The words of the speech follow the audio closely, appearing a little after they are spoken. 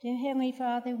Dear Heavenly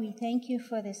Father, we thank you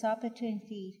for this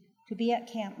opportunity to be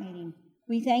at camp meeting.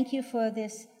 We thank you for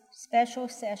this special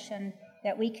session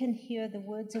that we can hear the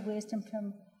words of wisdom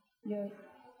from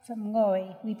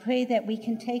Laurie. We pray that we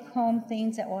can take home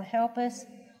things that will help us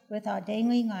with our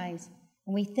daily lives.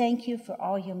 And we thank you for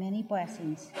all your many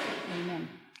blessings. Amen.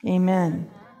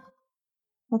 Amen.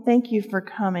 Well, thank you for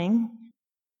coming.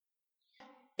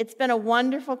 It's been a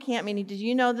wonderful camp meeting. Did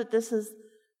you know that this is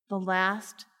the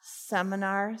last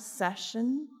seminar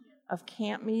session of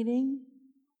camp meeting?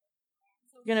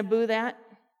 You're going to boo that?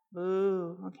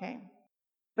 Boo. Okay.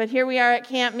 But here we are at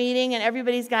camp meeting, and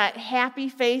everybody's got happy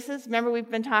faces. Remember, we've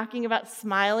been talking about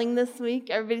smiling this week.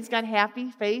 Everybody's got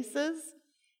happy faces.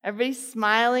 Everybody's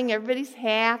smiling. Everybody's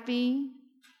happy.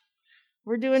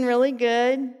 We're doing really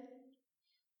good.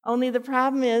 Only the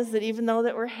problem is that even though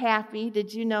that we're happy,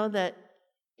 did you know that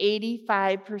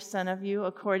 85% of you,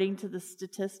 according to the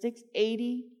statistics,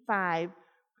 85%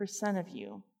 of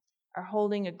you are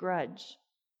holding a grudge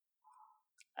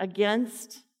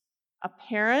against a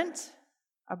parent,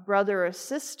 a brother or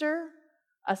sister,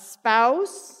 a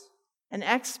spouse, an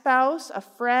ex-spouse, a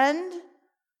friend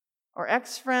or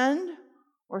ex-friend,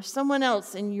 or someone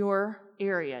else in your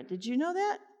area. Did you know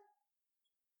that?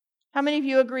 How many of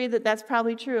you agree that that's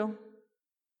probably true?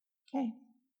 Okay.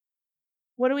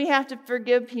 What do we have to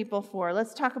forgive people for?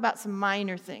 Let's talk about some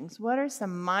minor things. What are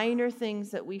some minor things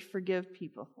that we forgive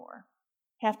people for?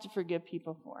 Have to forgive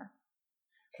people for?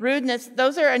 Rudeness,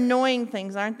 those are annoying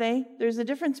things, aren't they? There's a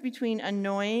difference between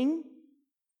annoying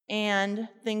and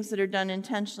things that are done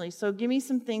intentionally. So give me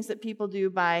some things that people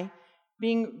do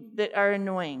that are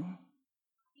annoying.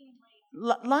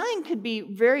 Lying could be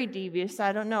very devious,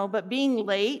 I don't know, but being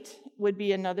late would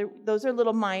be another. Those are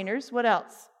little minors. What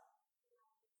else?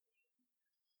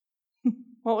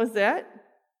 What was that?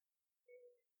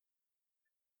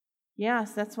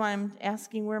 Yes, that's why I'm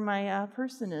asking where my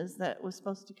person is that was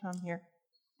supposed to come here.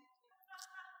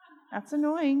 That's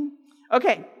annoying.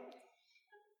 Okay.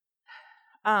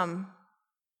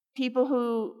 People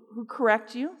who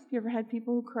correct you. You ever had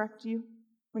people who correct you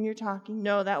when you're talking?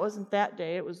 No, that wasn't that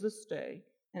day. It was this day.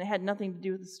 And it had nothing to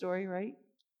do with the story, right?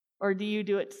 Or do you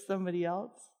do it to somebody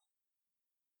else?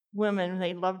 Women,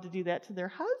 they love to do that to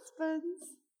their husbands,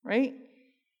 right?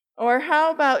 Or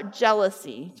how about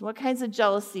jealousy? What kinds of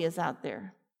jealousy is out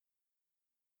there?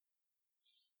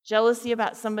 Jealousy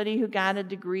about somebody who got a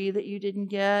degree that you didn't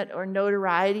get, or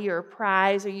notoriety, or a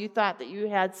prize, or you thought that you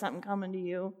had something coming to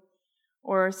you,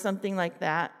 or something like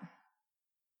that.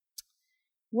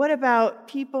 What about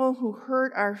people who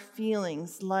hurt our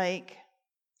feelings? Like,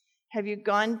 have you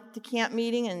gone to camp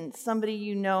meeting and somebody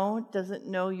you know doesn't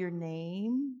know your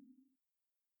name?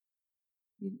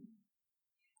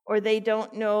 Or they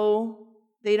don't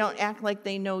act like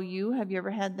they know you. Have you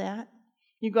ever had that?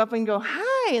 You go up and go,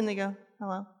 hi, and they go,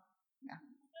 hello. Yeah.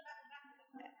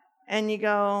 And you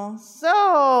go,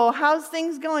 so, how's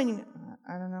things going? You go,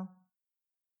 I don't know.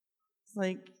 It's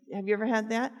like, have you ever had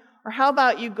that? Or how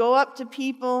about you go up to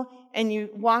people and you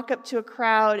walk up to a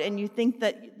crowd and you think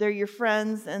that they're your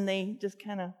friends and they just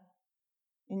kind of,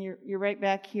 and you're right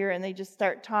back here and they just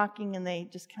start talking and they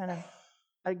just kind of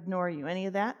ignore you. Any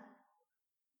of that?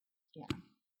 Yeah.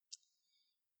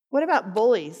 What about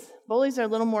bullies? Bullies are a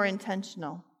little more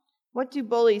intentional. What do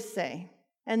bullies say?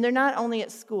 And they're not only at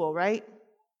school, right?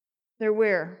 They're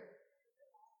where?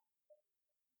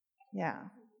 Yeah.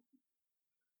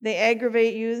 They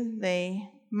aggravate you. They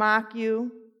mock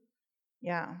you.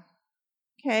 Yeah.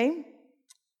 Okay.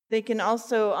 They can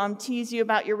also tease you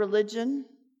about your religion.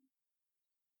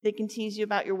 They can tease you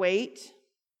about your weight,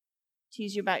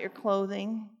 tease you about your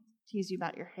clothing, tease you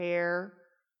about your hair.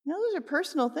 Those are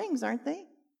personal things, aren't they?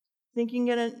 Think you can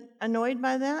get annoyed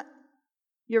by that?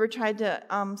 You ever tried to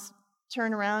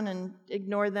turn around and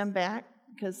ignore them back?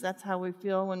 Because that's how we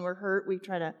feel when we're hurt. We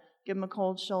try to give them a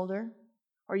cold shoulder.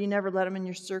 Or you never let them in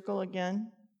your circle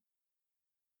again.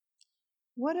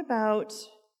 What about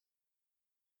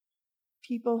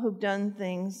people who've done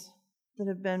things that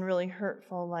have been really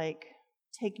hurtful, like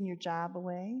taking your job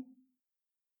away?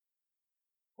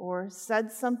 Or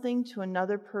said something to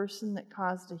another person that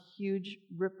caused a huge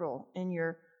ripple in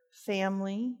your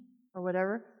family or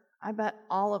whatever? I bet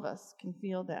all of us can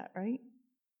feel that, right?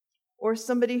 Or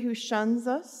somebody who shuns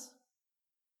us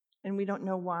and we don't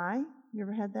know why. You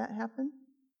ever had that happen?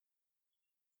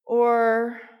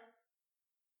 Or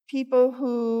people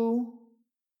who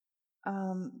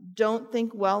don't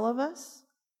think well of us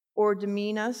or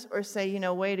demean us or say,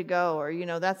 way to go,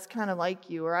 or, that's kind of like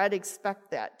you, or I'd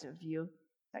expect that of you.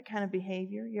 That kind of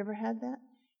behavior. You ever had that?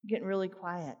 You're getting really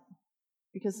quiet.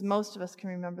 Because most of us can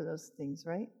remember those things,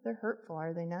 right? They're hurtful,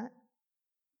 are they not?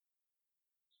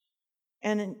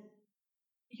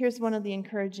 Here's one of the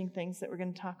encouraging things that we're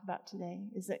going to talk about today,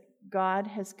 is that God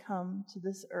has come to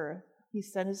this earth. He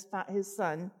sent his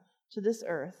Son to this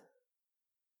earth,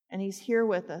 and he's here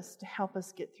with us to help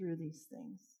us get through these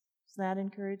things. Is that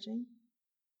encouraging?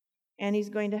 And he's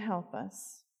going to help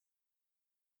us.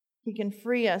 He can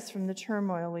free us from the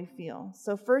turmoil we feel.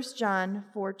 So 1 John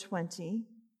 4:20,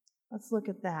 let's look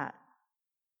at that.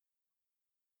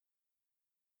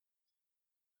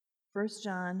 1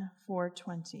 John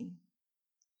 4:20.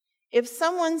 If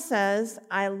someone says,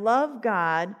 I love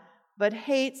God, but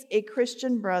hates a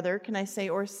Christian brother, can I say,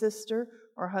 or sister,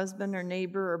 or husband, or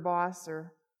neighbor, or boss,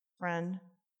 or friend,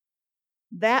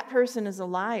 that person is a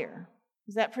liar.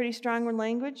 Is that pretty strong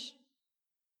language?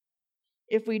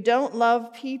 If we don't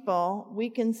love people we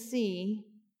can see,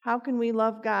 how can we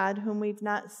love God whom we've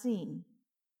not seen?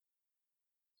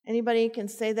 Anybody can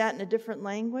say that in a different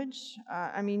language?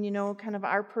 Kind of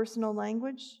our personal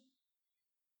language.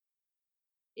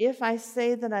 If I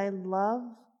say that I love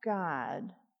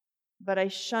God, but I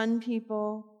shun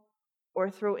people, or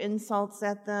throw insults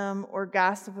at them, or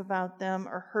gossip about them,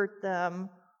 or hurt them,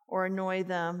 or annoy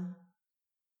them,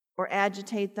 or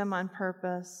agitate them on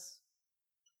purpose,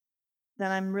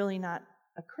 then I'm really not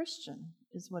a Christian,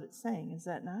 is what it's saying. Is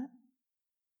that not?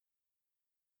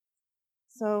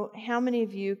 So how many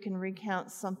of you can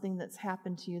recount something that's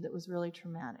happened to you that was really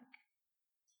traumatic?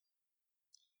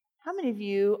 How many of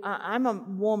you, I'm a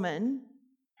woman,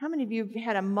 how many of you have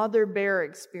had a mother bear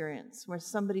experience where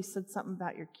somebody said something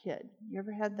about your kid? You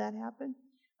ever had that happen?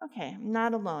 Okay, I'm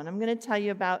not alone. I'm going to tell you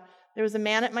about, there was a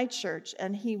man at my church,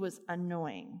 and he was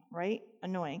annoying, right?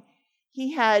 Annoying.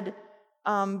 He had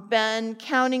been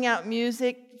counting out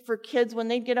music for kids when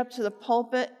they'd get up to the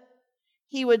pulpit.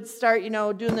 He would start,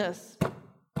 doing this,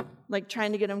 like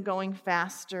trying to get them going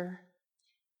faster.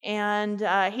 And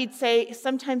he'd say,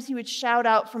 sometimes he would shout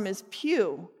out from his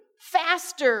pew,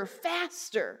 faster,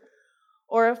 faster.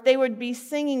 Or if they would be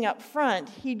singing up front,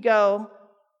 he'd go,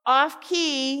 off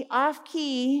key, off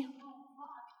key.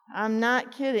 I'm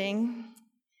not kidding.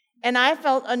 And I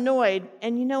felt annoyed.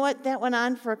 And you know what? That went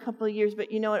on for a couple of years,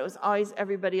 but you know what? It was always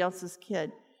everybody else's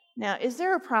kid. Now, is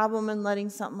there a problem in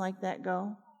letting something like that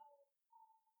go?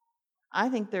 I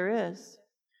think there is.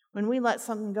 When we let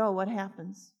something go, what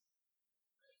happens?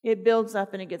 It builds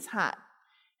up and it gets hot.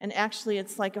 And actually,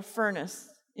 it's like a furnace,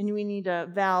 and we need a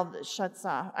valve that shuts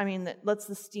off, that lets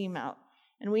the steam out.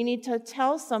 And we need to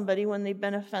tell somebody when they've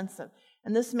been offensive.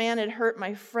 And this man had hurt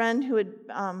my friend who had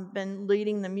been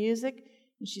leading the music,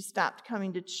 and she stopped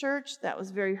coming to church. That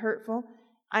was very hurtful.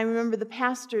 I remember the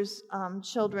pastor's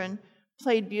children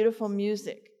played beautiful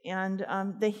music, and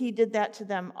he did that to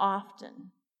them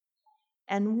often.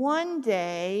 And one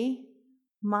day,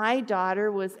 my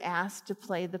daughter was asked to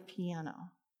play the piano.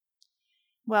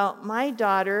 Well, my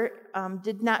daughter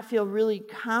did not feel really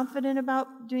confident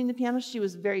about doing the piano. She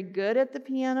was very good at the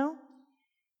piano,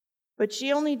 but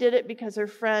she only did it because her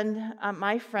friend,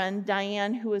 my friend,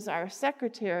 Diane, who was our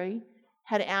secretary,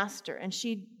 had asked her, and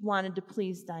she wanted to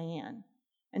please Diane.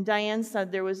 And Diane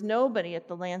said there was nobody at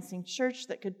the Lansing church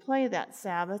that could play that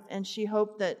Sabbath, and she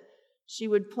hoped that she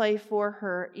would play for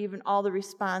her even all the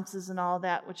responses and all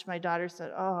that, which my daughter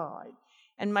said,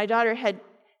 And my daughter had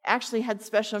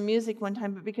special music one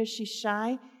time, but because she's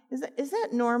shy, is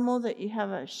that normal that you have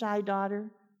a shy daughter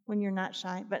when you're not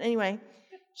shy? But anyway,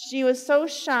 she was so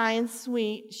shy and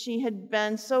sweet. She had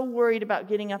been so worried about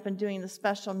getting up and doing the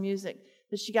special music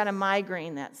that she got a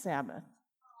migraine that Sabbath.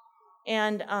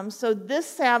 And so this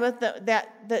Sabbath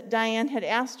that Diane had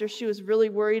asked her, she was really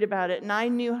worried about it. And I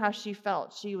knew how she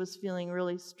felt. She was feeling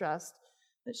really stressed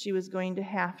that she was going to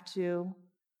have to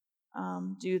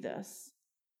do this.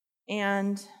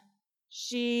 And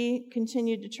she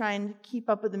continued to try and keep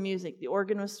up with the music. The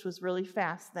organist was really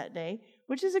fast that day,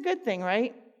 which is a good thing,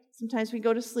 right? Sometimes we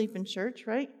go to sleep in church,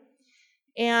 right?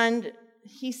 And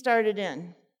he started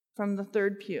in from the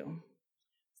third pew.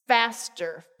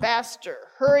 Faster, faster,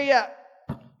 hurry up.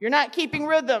 You're not keeping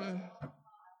rhythm.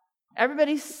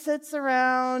 Everybody sits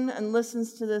around and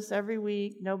listens to this every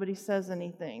week. Nobody says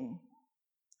anything.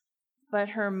 But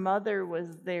her mother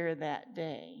was there that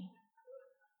day,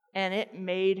 and it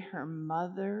made her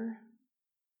mother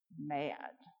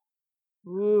mad.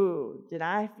 Ooh, did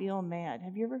I feel mad?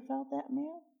 Have you ever felt that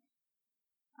mad?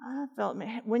 I felt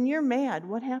mad. When you're mad,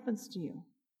 what happens to you?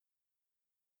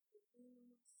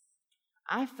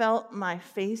 I felt my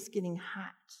face getting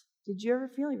hot. Did you ever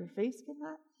feel your face get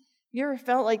hot? You ever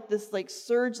felt like this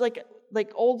surge, like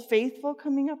Old Faithful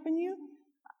coming up in you?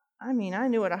 I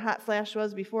knew what a hot flash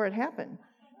was before it happened.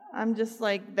 I'm just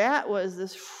like, that was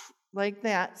this like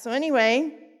that. So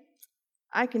anyway,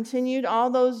 I continued all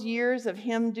those years of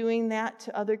him doing that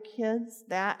to other kids.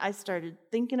 That I started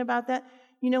thinking about that.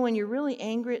 You know, when you're really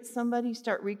angry at somebody, you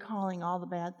start recalling all the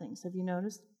bad things. Have you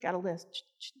noticed? Got a list.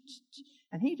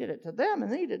 And he did it to them,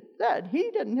 and he did that.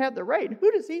 He didn't have the right.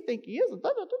 Who does he think he is?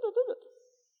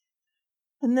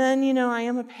 And then, you know, I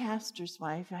am a pastor's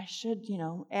wife. I should, you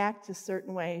know, act a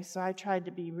certain way. So I tried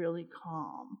to be really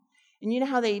calm. And you know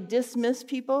how they dismiss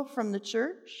people from the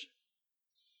church?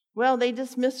 Well, they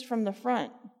dismissed from the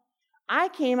front. I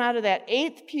came out of that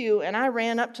 8th pew, and I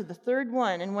ran up to the 3rd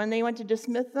one. And when they went to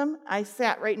dismiss them, I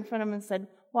sat right in front of them and said,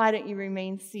 "Why don't you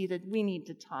remain seated? We need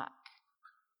to talk."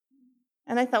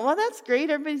 And I thought, well, that's great.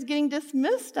 Everybody's getting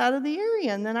dismissed out of the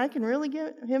area, and then I can really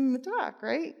get him to talk,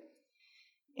 right?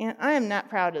 And I am not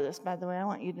proud of this, by the way. I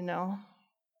want you to know.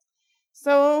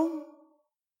 So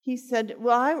he said,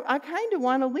 well, I kind of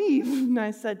want to leave. And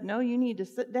I said, no, you need to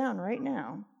sit down right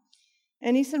now.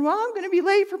 And he said, well, I'm going to be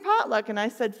late for potluck. And I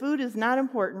said, food is not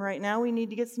important right now. We need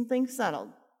to get some things settled.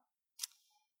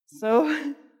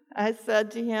 So I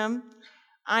said to him,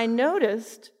 I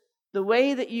noticed the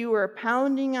way that you were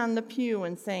pounding on the pew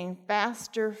and saying,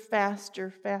 faster,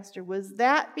 faster, faster. Was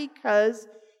that because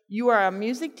you are a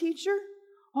music teacher?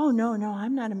 Oh, no,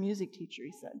 I'm not a music teacher,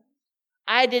 he said.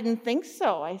 I didn't think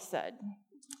so, I said.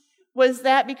 Was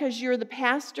that because you're the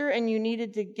pastor and you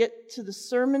needed to get to the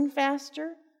sermon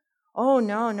faster? Oh,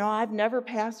 no, I've never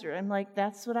pastored. I'm like,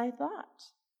 that's what I thought.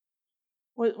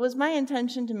 Was my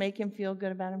intention to make him feel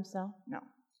good about himself? No.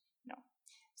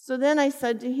 So then I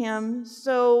said to him,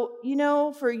 so, you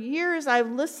know, for years I've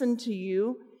listened to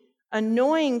you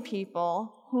annoying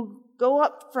people who go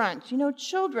up front, you know,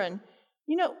 children.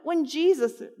 You know, when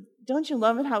Jesus, don't you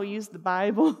love it how we use the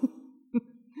Bible?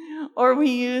 Or we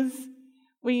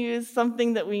use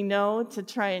something that we know to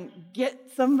try and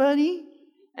get somebody.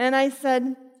 And I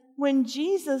said, when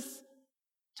Jesus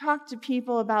talked to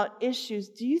people about issues,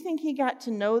 do you think he got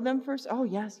to know them first? Oh,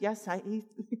 yes,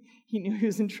 he knew he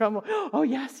was in trouble. Oh,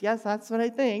 yes, that's what I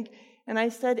think. And I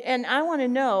said, and I want to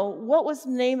know, what was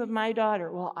the name of my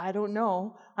daughter? Well, I don't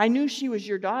know. I knew she was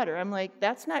your daughter. I'm like,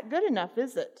 that's not good enough,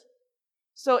 is it?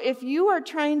 So if you are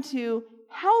trying to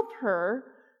help her,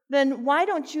 then why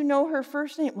don't you know her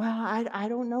first name? Well, I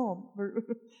don't know.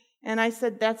 And I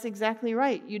said, that's exactly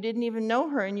right. You didn't even know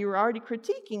her, and you were already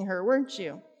critiquing her, weren't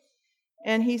you?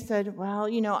 And he said, well,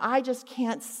 you know, I just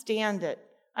can't stand it.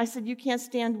 I said, you can't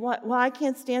stand what? Well, I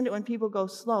can't stand it when people go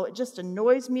slow. It just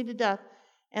annoys me to death.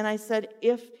 And I said,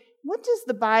 what does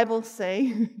the Bible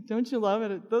say? Don't you love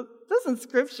it? Doesn't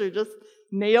Scripture just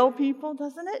nail people,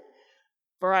 doesn't it?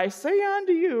 For I say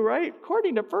unto you, right,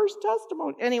 according to First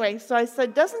Testimony. Anyway, so I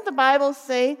said, doesn't the Bible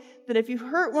say that if you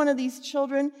hurt one of these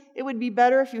children, it would be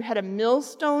better if you had a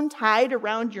millstone tied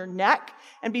around your neck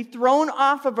and be thrown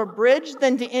off of a bridge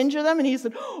than to injure them? And he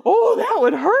said, oh, that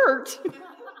would hurt.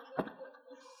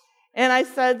 And I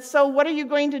said, so what are you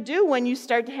going to do when you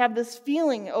start to have this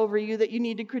feeling over you that you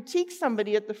need to critique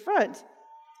somebody at the front?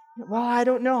 Well, I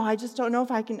don't know. I just don't know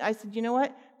if I can. I said, you know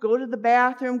what? Go to the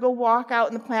bathroom, go walk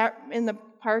out in the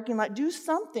parking lot, do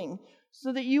something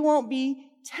so that you won't be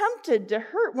tempted to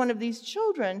hurt one of these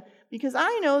children, because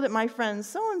I know that my friends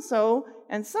so-and-so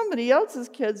and somebody else's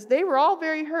kids, they were all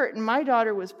very hurt, and my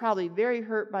daughter was probably very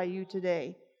hurt by you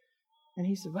today. And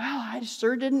he said, well, I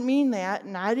sure didn't mean that,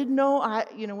 and I didn't know,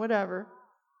 whatever.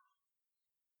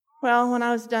 Well, when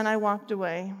I was done, I walked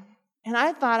away, and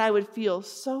I thought I would feel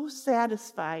so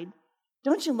satisfied.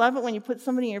 Don't you love it when you put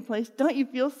somebody in your place? Don't you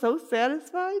feel so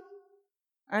satisfied?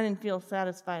 I didn't feel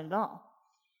satisfied at all.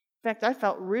 In fact, I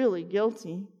felt really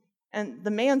guilty, and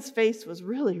the man's face was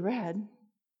really red.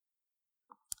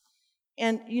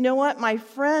 And you know what? My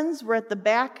friends were at the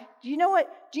back. Do you know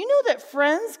that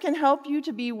friends can help you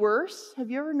to be worse? Have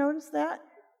you ever noticed that?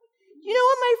 You know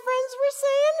what my friends were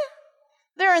saying?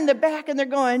 They're in the back and they're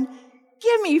going,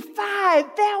 give me 5.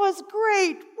 That was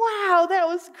great. Wow, that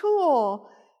was cool.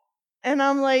 And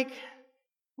I'm like,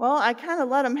 well, I kind of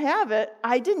let him have it.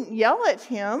 I didn't yell at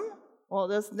him. Well,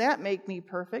 doesn't that make me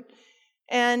perfect?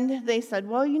 And they said,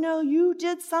 well, you know, you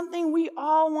did something we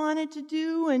all wanted to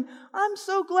do, and I'm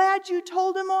so glad you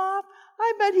told him off.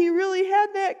 I bet he really had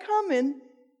that coming.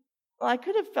 Well, I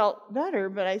could have felt better,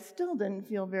 but I still didn't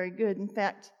feel very good. In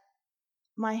fact,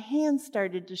 my hands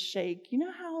started to shake. You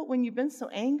know how when you've been so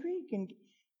angry, can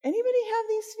anybody have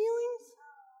these feelings?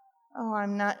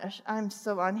 Oh, I'm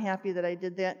so unhappy that I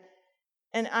did that.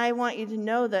 And I want you to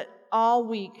know that all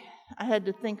week I had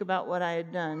to think about what I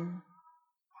had done.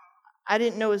 I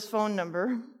didn't know his phone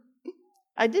number.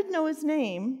 I did know his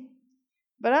name,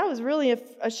 but I was really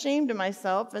ashamed of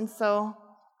myself, and so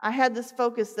I had this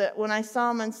focus that when I saw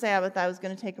him on Sabbath, I was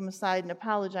going to take him aside and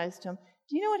apologize to him.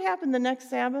 Do you know what happened the next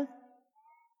Sabbath?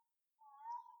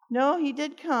 No, he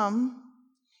did come.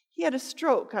 He had a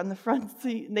stroke on the front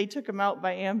seat, and they took him out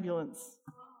by ambulance.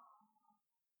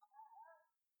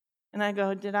 And I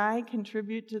go, did I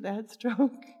contribute to that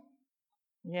stroke?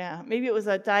 Yeah, maybe it was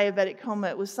a diabetic coma.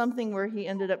 It was something where he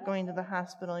ended up going to the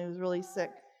hospital. He was really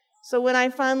sick. So when I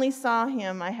finally saw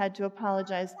him, I had to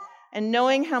apologize. And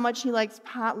knowing how much he likes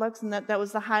potlucks and that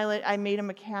was the highlight, I made him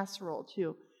a casserole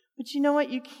too. But you know what?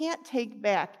 You can't take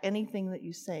back anything that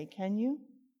you say, can you?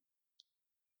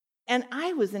 And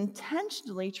I was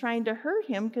intentionally trying to hurt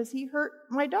him because he hurt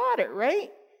my daughter, right?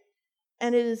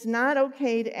 And it is not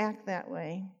okay to act that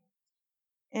way.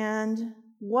 And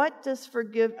what does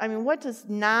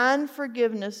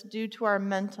non-forgiveness do to our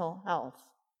mental health?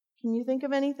 Can you think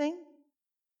of anything?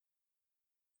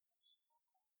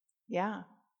 Yeah.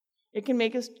 It can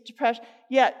make us depressed.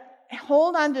 Yet,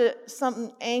 hold on to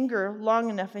some anger long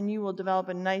enough and you will develop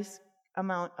a nice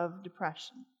amount of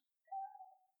depression.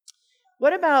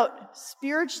 What about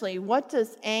spiritually? What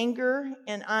does anger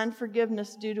and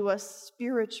unforgiveness do to us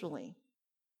spiritually?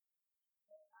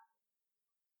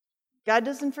 God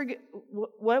doesn't forgive.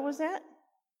 What was that?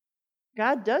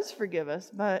 God does forgive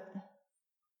us, but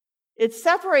it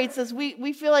separates us.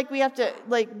 We feel like we have to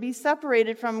be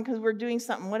separated from him because we're doing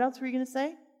something. What else were you going to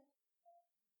say?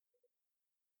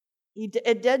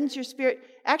 It deadens your spirit.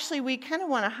 Actually, we kind of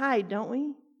want to hide, don't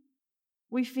we?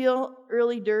 We feel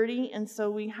really dirty, and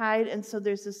so we hide, and so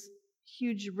there's this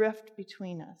huge rift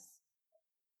between us.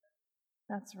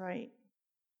 That's right.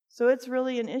 So it's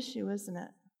really an issue, isn't it?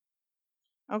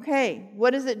 Okay,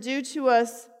 what does it do to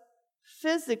us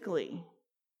physically?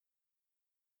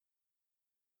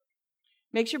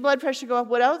 Makes your blood pressure go up.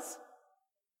 What else?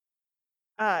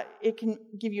 It can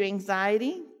give you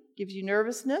anxiety, gives you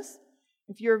nervousness.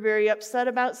 If you're very upset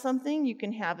about something, you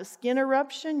can have a skin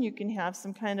eruption, you can have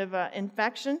some kind of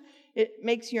infection. It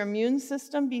makes your immune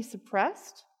system be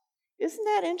suppressed. Isn't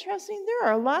that interesting? There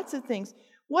are lots of things.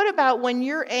 What about when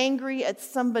you're angry at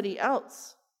somebody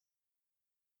else?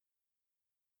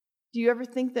 Do you ever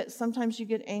think that sometimes you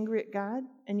get angry at God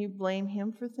and you blame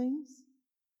him for things?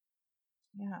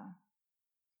 Yeah.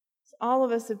 So all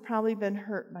of us have probably been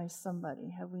hurt by somebody,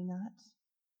 have we not?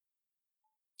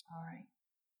 All right.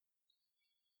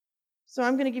 So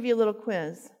I'm going to give you a little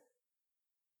quiz.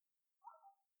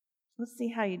 Let's see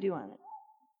how you do on it.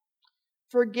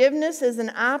 Forgiveness is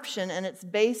an option, and it's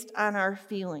based on our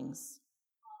feelings.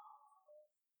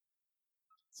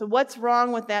 So what's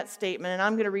wrong with that statement? And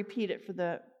I'm going to repeat it for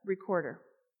the recorder.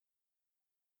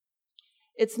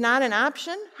 It's not an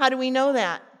option. How do we know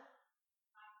that?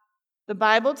 The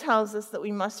Bible tells us that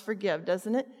we must forgive,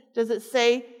 doesn't it? Does it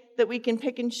say that we can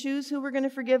pick and choose who we're going to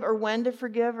forgive or when to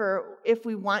forgive or if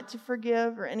we want to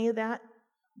forgive or any of that?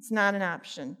 It's not an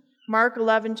option. Mark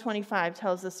 11:25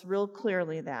 tells us real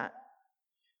clearly that.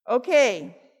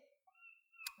 Okay,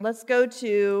 let's go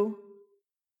to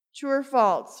true or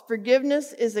false.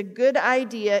 Forgiveness is a good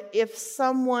idea if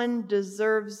someone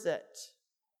deserves it.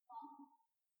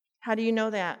 How do you know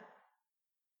that?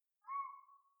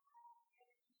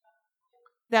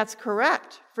 That's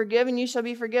correct. Forgive and you shall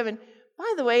be forgiven.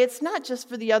 By the way, it's not just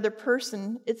for the other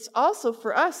person. It's also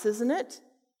for us, isn't it?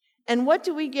 And what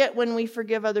do we get when we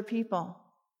forgive other people?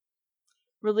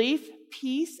 Relief,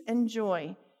 peace, and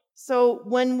joy. So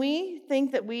when we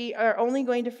think that we are only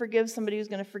going to forgive somebody who's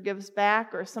going to forgive us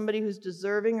back or somebody who's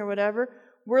deserving or whatever,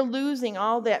 we're losing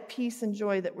all that peace and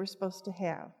joy that we're supposed to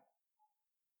have.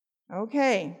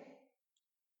 Okay.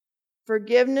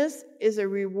 Forgiveness is a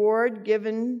reward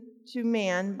given to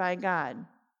man by God.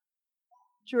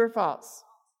 True or false?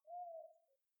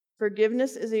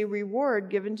 Forgiveness is a reward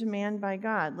given to man by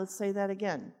God. Let's say that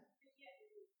again.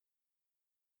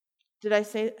 Did I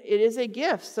say it is a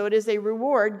gift? So it is a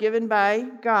reward given by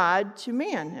God to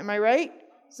man. Am I right?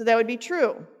 So that would be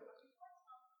true.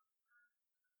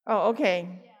 Oh,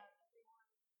 okay.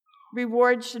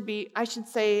 Reward should be, I should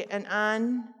say,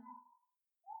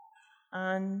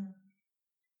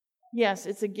 yes,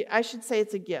 I should say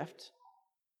it's a gift.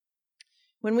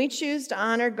 When we choose to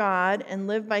honor God and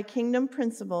live by kingdom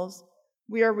principles,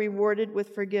 we are rewarded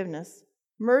with forgiveness.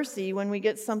 Mercy when we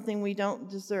get something we don't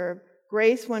deserve.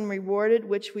 Grace when rewarded,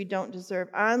 which we don't deserve.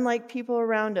 Unlike people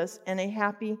around us, they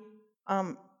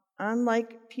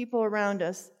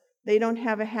don't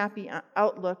have a happy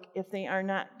outlook if they are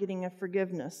not getting a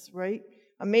forgiveness, right?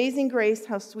 Amazing grace,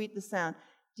 how sweet the sound.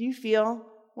 Do you feel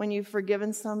when you've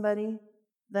forgiven somebody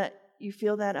that you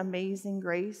feel that amazing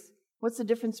grace? What's the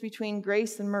difference between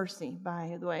grace and mercy,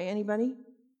 by the way? Anybody?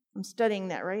 I'm studying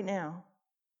that right now.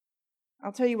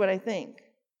 I'll tell you what I think.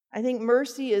 I think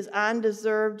mercy is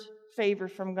undeserved favor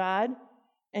from God,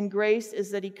 And grace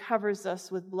is that he covers us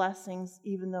with blessings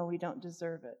even though we don't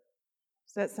deserve it.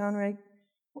 Does that sound right?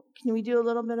 Can we do a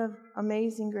little bit of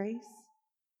Amazing Grace?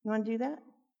 You want to do that?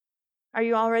 Are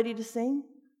you all ready to sing?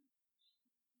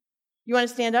 You want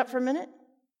to stand up for a minute?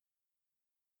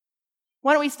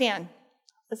 Why don't we stand?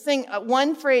 Let's sing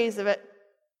one phrase of it.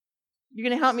 You're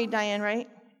going to help me, Diane, right?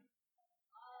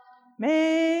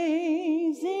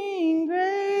 Amazing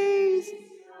grace,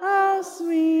 how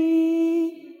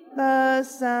sweet the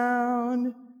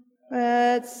sound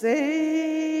that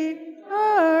saved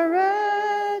a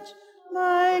wretch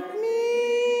like me.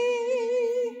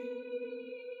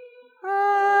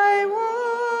 I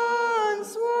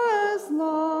once was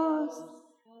lost,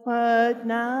 but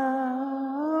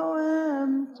now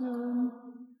am turned,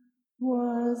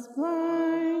 was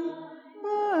blind,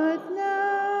 but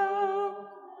now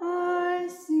I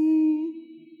see.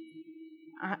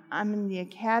 I'm in the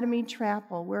Academy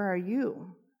Chapel. Where are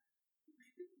you?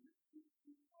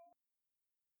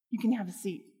 You can have a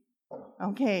seat.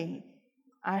 Okay.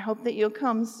 I hope that you'll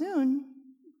come soon.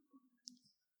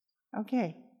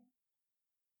 Okay.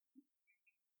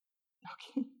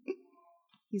 Okay.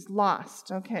 He's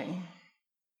lost. Okay.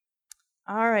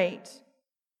 All right.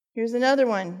 Here's another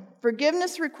one.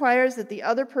 Forgiveness requires that the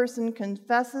other person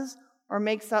confesses or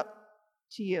makes up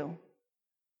to you.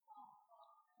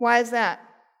 Why is that?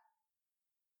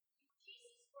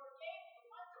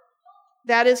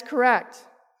 That is correct.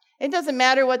 It doesn't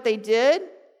matter what they did.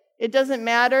 It doesn't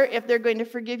matter if they're going to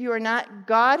forgive you or not.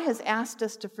 God has asked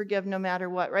us to forgive no matter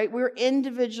what, right? We're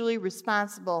individually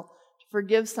responsible to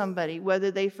forgive somebody, whether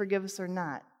they forgive us or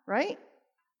not, right?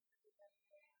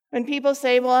 When people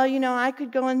say, well, I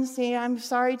could go and say, I'm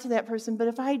sorry to that person, but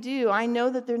if I do, I know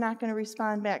that they're not going to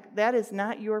respond back. That is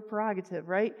not your prerogative,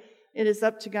 right? It is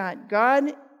up to God.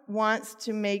 God wants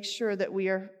to make sure that we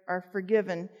are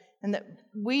forgiven, and that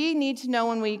we need to know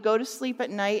when we go to sleep at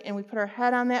night and we put our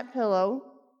head on that pillow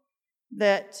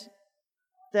that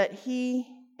he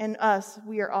and us,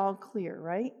 we are all clear,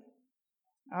 right?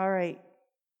 All right.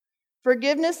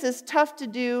 Forgiveness is tough to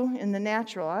do in the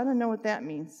natural. I don't know what that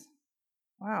means.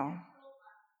 Wow.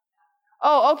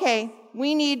 Oh, okay.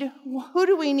 Who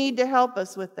do we need to help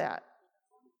us with that?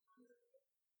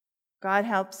 God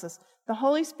helps us. The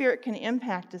Holy Spirit can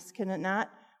impact us, can it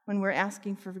not, when we're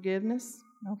asking for forgiveness?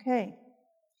 Okay.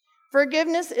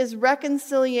 Forgiveness is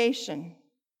reconciliation.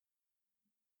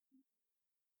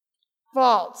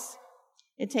 False.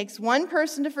 It takes one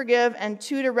person to forgive and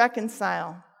two to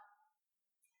reconcile.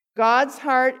 God's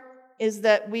heart is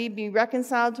that we be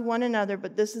reconciled to one another,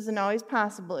 but this isn't always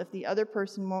possible if the other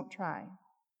person won't try.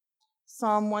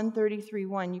 Psalm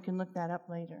 133:1, you can look that up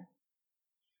later.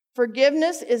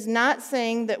 Forgiveness is not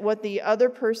saying that what the other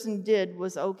person did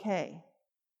was okay.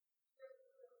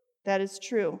 That is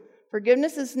true.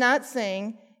 Forgiveness is not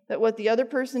saying that what the other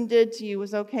person did to you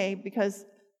was okay, because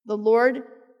the Lord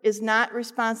is not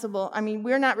responsible.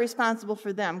 We're not responsible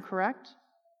for them, correct?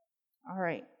 All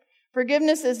right.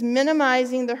 Forgiveness is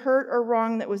minimizing the hurt or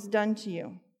wrong that was done to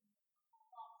you.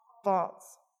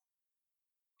 False.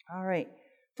 All right.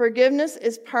 Forgiveness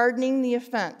is pardoning the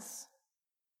offense.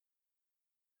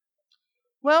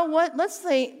 Well, let's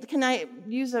say, can I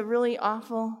use a really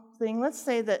awful thing? Let's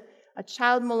say that a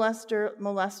child molester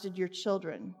molested your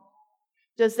children.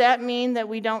 Does that mean that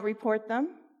we don't report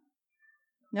them?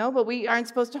 No, but we aren't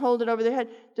supposed to hold it over their head.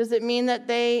 Does it mean that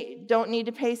they don't need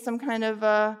to pay some kind of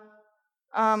a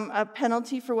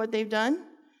penalty for what they've done?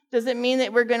 Does it mean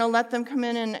that we're going to let them come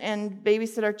in and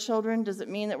babysit our children? Does it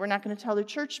mean that we're not going to tell their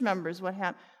church members what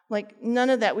happened? None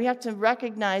of that. We have to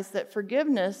recognize that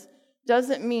forgiveness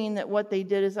doesn't mean that what they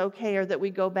did is okay or that we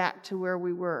go back to where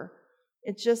we were.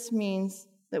 It just means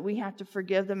that we have to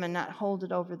forgive them and not hold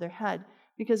it over their head.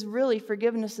 Because really,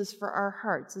 forgiveness is for our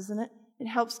hearts, isn't it? It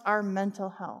helps our mental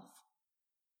health.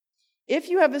 If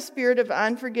you have a spirit of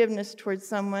unforgiveness towards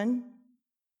someone,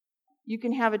 you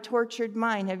can have a tortured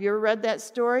mind. Have you ever read that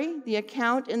story? The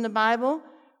account in the Bible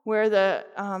where the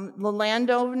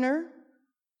landowner,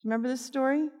 remember this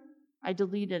story? I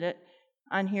deleted it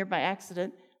on here by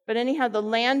accident. But anyhow, the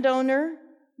landowner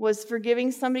was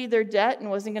forgiving somebody their debt and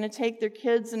wasn't going to take their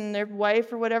kids and their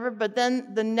wife or whatever. But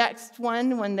then the next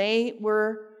one, when they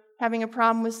were having a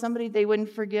problem with somebody, they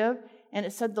wouldn't forgive. And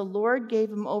it said the Lord gave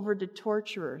them over to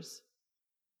torturers.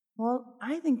 Well,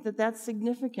 I think that that's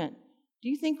significant. Do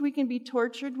you think we can be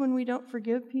tortured when we don't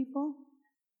forgive people?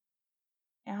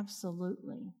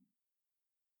 Absolutely.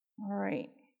 All right.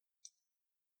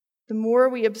 The more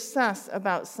we obsess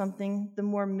about something, the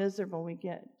more miserable we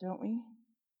get, don't we?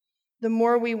 The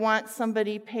more we want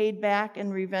somebody paid back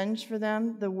and revenge for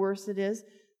them, the worse it is.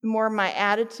 The more my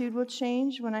attitude will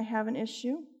change when I have an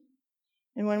issue.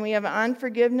 And when we have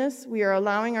unforgiveness, we are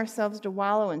allowing ourselves to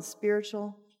wallow in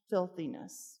spiritual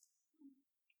filthiness.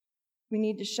 We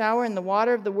need to shower in the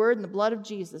water of the Word and the blood of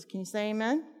Jesus. Can you say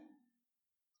amen?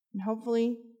 And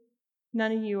hopefully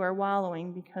none of you are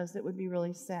wallowing, because it would be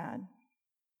really sad.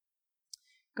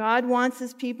 God wants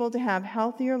His people to have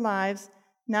healthier lives,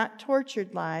 not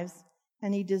tortured lives,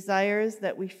 and He desires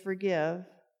that we forgive.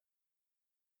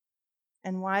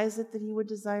 And why is it that He would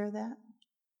desire that?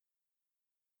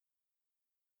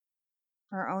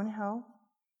 For our own health,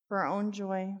 for our own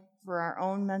joy, for our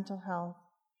own mental health,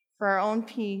 for our own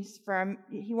peace.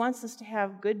 He wants us to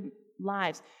have good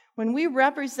lives. When we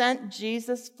represent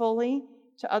Jesus fully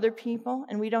to other people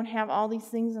and we don't have all these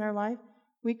things in our life,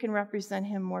 we can represent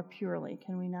Him more purely,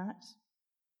 can we not?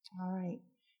 All right.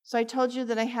 So I told you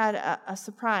that I had a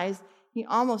surprise. He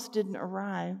almost didn't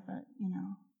arrive, but,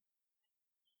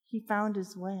 he found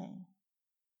his way.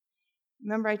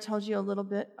 Remember I told you a little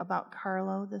bit about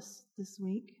Carlo this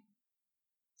week?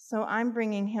 So I'm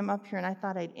bringing him up here, and I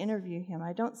thought I'd interview him.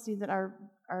 I don't see that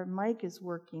our mic is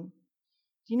working.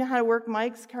 Do you know how to work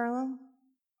mics, Carlo?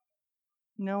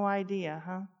 No idea,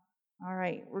 huh? All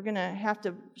right, we're going to have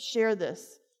to share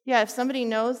this. Yeah, if somebody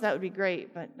knows, that would be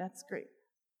great, but that's great.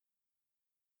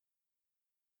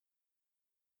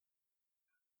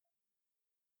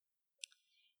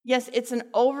 Yes, it's an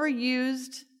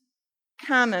overused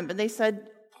comment, but they said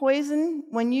poison,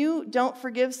 when you don't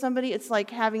forgive somebody, it's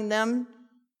like having them,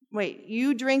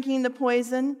 you drinking the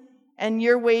poison, and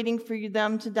you're waiting for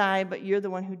them to die, but you're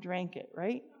the one who drank it,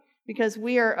 right? Because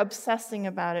we are obsessing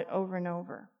about it over and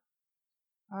over.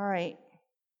 All right.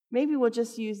 Maybe we'll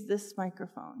just use this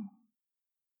microphone.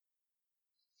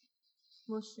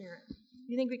 We'll share it.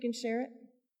 You think we can share it?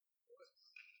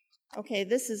 Okay,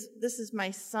 this is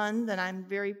my son that I'm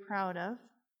very proud of.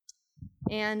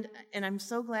 And I'm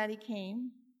so glad he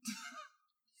came.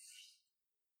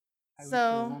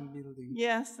 So,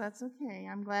 yes, that's okay.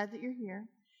 I'm glad that you're here.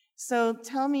 So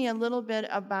tell me a little bit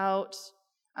about,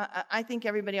 I think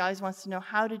everybody always wants to know,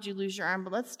 how did you lose your arm?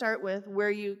 But let's start with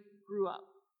where you grew up.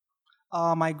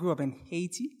 I grew up in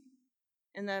Haiti.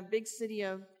 In the big city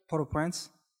of? Port-au-Prince.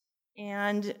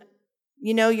 And,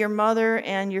 your mother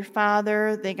and your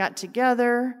father, they got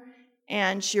together,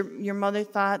 and your mother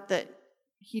thought that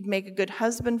he'd make a good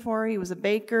husband for her. He was a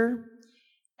baker.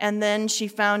 And then she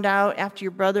found out after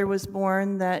your brother was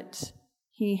born that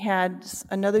he had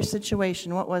another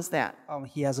situation. What was that?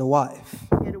 He has a wife.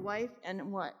 He had a wife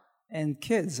and what? And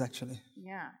kids, actually.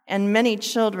 Yeah, and many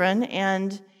children.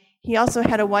 And he also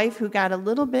had a wife who got a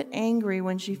little bit angry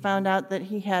when she found out that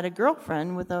he had a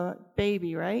girlfriend with a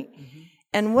baby, right? Mm-hmm.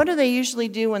 And what do they usually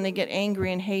do when they get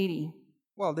angry in Haiti?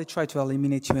 Well, they try to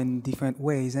eliminate you in different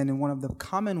ways. And one of the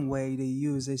common way they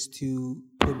use is to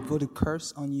put voodoo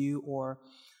curse on you, or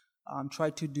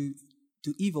try to do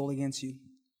evil against you.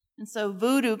 And so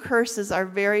voodoo curses are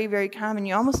very, very common.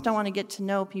 You almost don't want to get to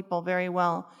know people very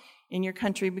well in your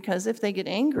country, because if they get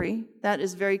angry, that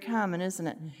is very common, isn't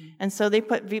it? Mm-hmm. And so they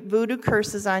put voodoo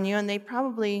curses on you, and they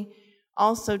probably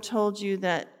also told you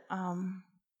that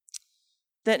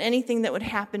that anything that would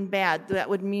happen bad, that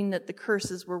would mean that the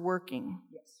curses were working.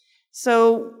 Yes.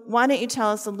 So why don't you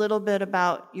tell us a little bit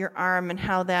about your arm and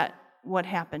what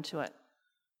happened to it?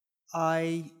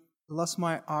 I lost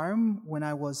my arm when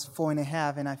I was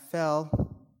 4.5, and I fell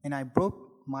and I broke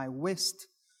my wrist.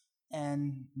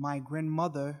 And my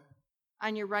grandmother...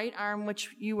 On your right arm, which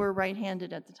you were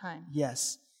right-handed at the time.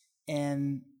 Yes.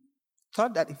 And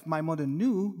thought that if my mother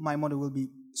knew, my mother will be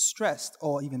stressed,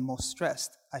 or even more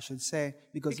stressed, I should say.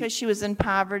 Because she was in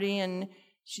poverty and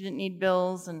she didn't need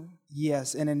bills. And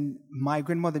yes, and then my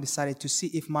grandmother decided to see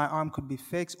if my arm could be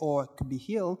fixed or could be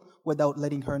healed without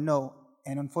letting her know.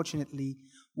 And unfortunately,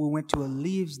 we went to a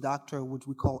leaves doctor, which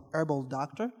we call herbal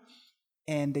doctor,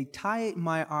 and they tied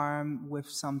my arm with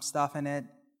some stuff in it,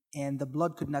 and the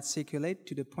blood could not circulate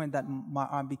to the point that my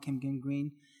arm became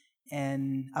gangrene.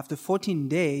 And after 14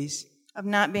 days of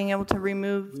not being able to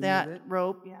remove that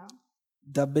rope,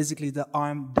 basically the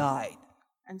arm died.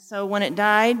 And so when it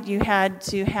died, you had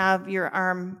to have your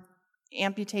arm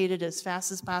amputated as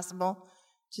fast as possible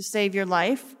to save your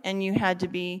life, and you had to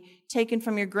be taken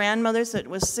from your grandmother's. It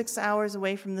was 6 hours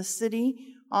away from the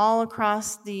city, all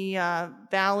across the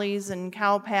valleys and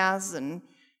cow paths and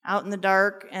out in the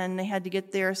dark, and they had to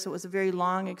get there, so it was a very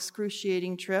long,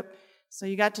 excruciating trip. So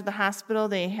you got to the hospital,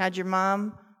 they had your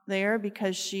mom there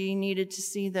because she needed to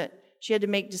see that she had to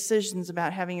make decisions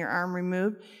about having your arm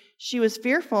removed. She was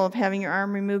fearful of having your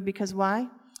arm removed because why?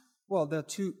 Well,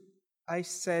 I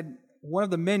said one of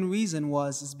the main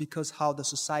reasons is because how the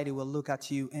society will look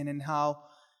at you, and then how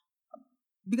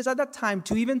because at that time,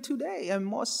 to even today, and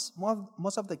most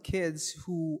of the kids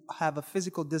who have a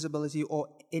physical disability or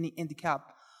any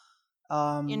handicap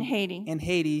In Haiti. in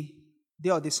Haiti, they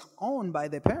are disowned by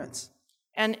their parents.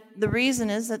 And the reason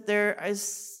is that there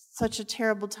is such a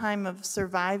terrible time of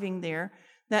surviving there.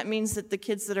 That means that the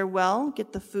kids that are well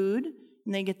get the food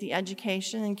and they get the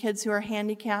education, and kids who are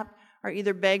handicapped are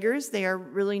either beggars, they are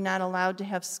really not allowed to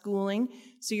have schooling.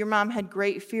 So your mom had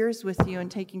great fears with you and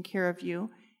taking care of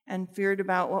you and feared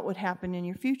about what would happen in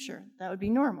your future. That would be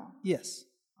normal. Yes.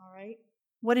 All right.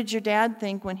 What did your dad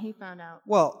think when he found out?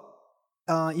 Well,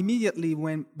 immediately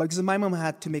because my mom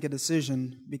had to make a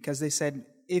decision, because they said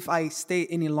if I stay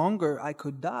any longer, I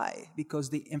could die because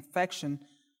the infection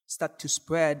started to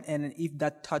spread, and if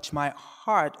that touched my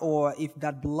heart or if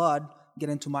that blood get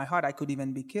into my heart, I could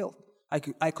even be killed.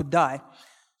 I could die.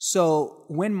 So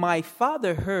when my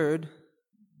father heard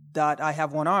that I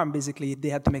have one arm, basically they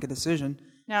had to make a decision.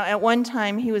 Now, at one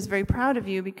time, he was very proud of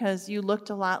you because you looked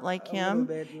a lot like him,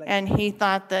 and he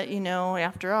thought that,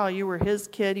 after all, you were his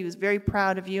kid. He was very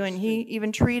proud of you, and he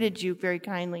even treated you very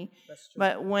kindly.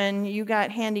 But when you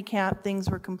got handicapped, things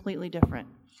were completely different.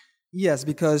 Yes,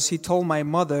 because he told my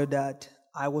mother that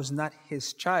I was not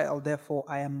his child, therefore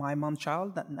I am my mom's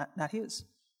child, not his.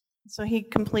 So he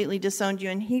completely disowned you,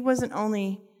 and he wasn't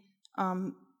only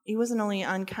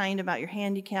unkind about your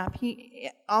handicap. He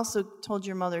also told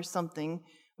your mother something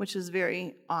which was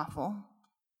very awful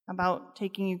about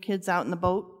taking you kids out in the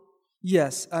boat.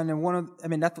 Yes, and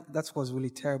that was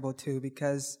really terrible too,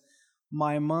 because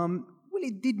my mom really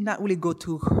did not really go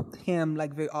to him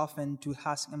like very often to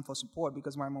ask him for support,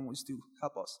 because my mom was to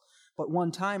help us. But one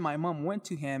time my mom went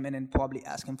to him and then probably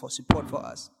asked him for support for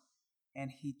us. And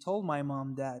he told my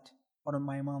mom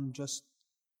my mom just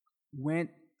went,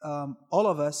 all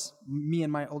of us, me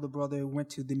and my older brother,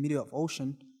 went to the middle of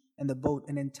ocean in the boat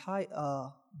and then tied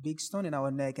a big stone in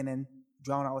our neck and then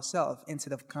drown ourselves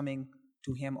instead of coming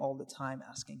to him all the time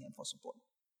asking him for support.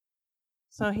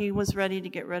 So he was ready to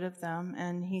get rid of them,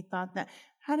 and he thought that.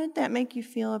 How did that make you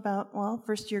feel about,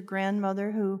 first your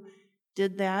grandmother who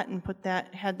did that and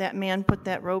had that man put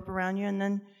that rope around you and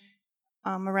then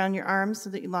around your arm so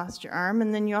that you lost your arm,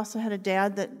 and then you also had a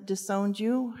dad that disowned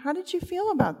you? How did you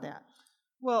feel about that?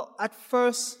 Well, at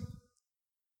first,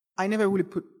 I never really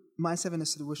put myself in a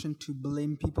situation to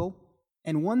blame people.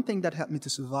 And one thing that helped me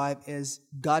to survive is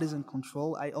God is in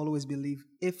control. I always believe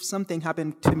if something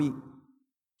happened to me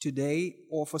today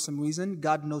or for some reason,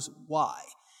 God knows why.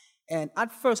 And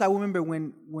at first, I remember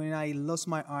when I lost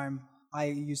my arm, I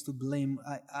used to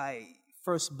I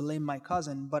first blamed my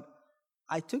cousin, but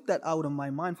I took that out of my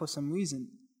mind for some reason.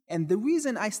 And the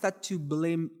reason I started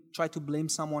to try to blame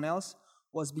someone else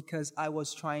was because I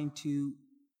was trying to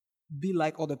be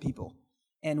like other people.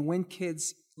 And when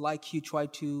kids like you try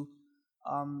to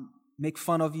make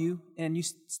fun of you and you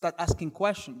start asking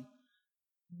questions.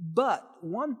 But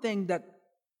one thing that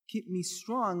kept me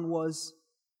strong was,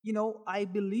 I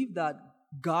believe that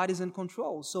God is in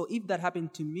control. So if that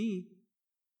happened to me,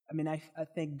 I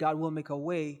think God will make a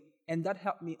way. And that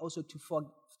helped me also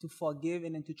to forgive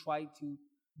and then to try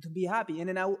to be happy. And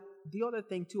then the other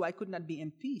thing too, I could not be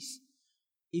in peace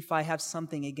if I have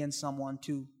something against someone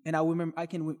too. And I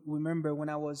can remember when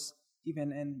I was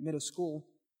even in middle school,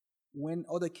 when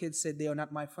other kids said they are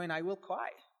not my friend, I will cry.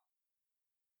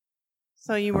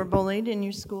 So you were bullied in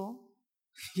your school?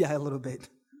 Yeah, a little bit.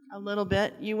 A little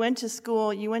bit. You went to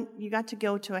school, you got to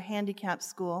go to a handicapped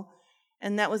school,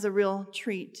 and that was a real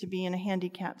treat to be in a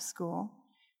handicapped school,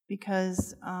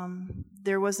 because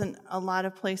there wasn't a lot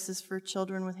of places for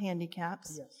children with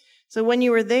handicaps. Yes. So when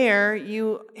you were there,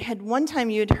 one time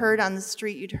you had heard on the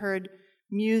street, you'd heard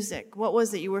music. What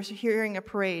was it? You were hearing a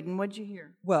parade, and what did you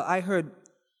hear? Well, I heard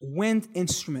wind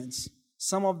instruments.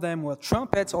 Some of them were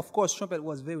trumpets. Of course, trumpet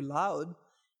was very loud,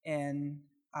 and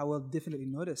I will definitely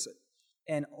notice it.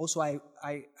 And also,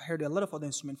 I heard a lot of other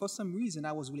instruments. For some reason,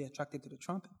 I was really attracted to the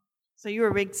trumpet. So you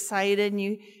were excited,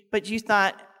 but you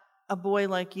thought a boy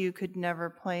like you could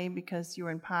never play because you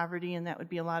were in poverty, and that would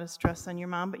be a lot of stress on your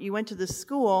mom. But you went to the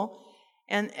school,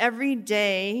 and every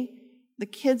day the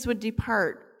kids would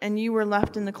depart, and you were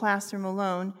left in the classroom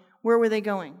alone. Where were they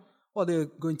going? Well, they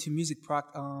were going to music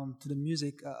practice,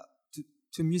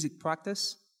 to music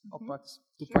practice, or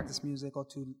practice music, or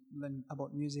to learn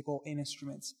about music or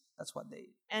instruments. That's what they.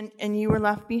 And you were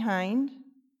left behind?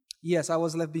 Yes, I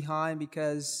was left behind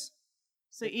because.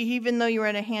 So even though you were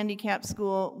at a handicapped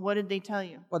school, what did they tell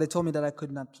you? Well, they told me that I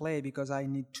could not play because I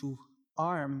need 2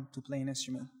 arms to play an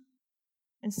instrument.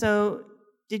 And so,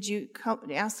 did you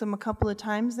ask them a couple of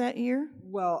times that year?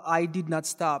 Well, I did not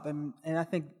stop, and I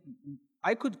think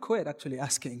I could quit actually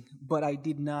asking, but I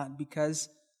did not, because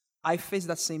I faced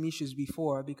that same issues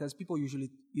before because people usually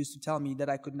used to tell me that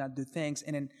I could not do things.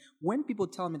 And then when people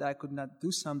tell me that I could not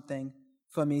do something,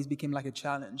 for me, it became like a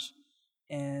challenge.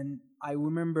 And I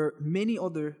remember many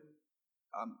other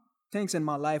things in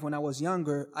my life when I was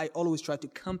younger. I always tried to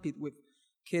compete with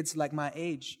kids like my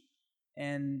age.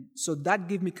 And so that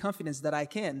gave me confidence that I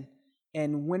can.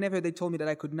 And whenever they told me that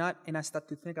I could not, and I started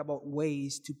to think about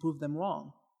ways to prove them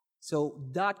wrong. So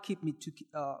that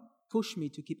pushed me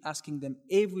to keep asking them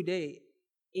every day.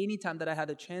 Anytime that I had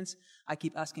a chance, I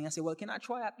keep asking. I say, well, can I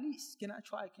try at least? Can I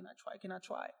try? Can I try? Can I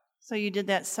try? So you did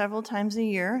that several times a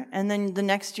year, and then the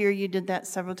next year you did that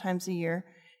several times a year,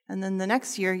 and then the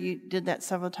next year you did that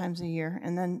several times a year,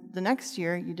 and then the next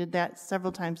year you did that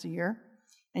several times a year,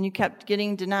 and you kept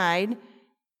getting denied.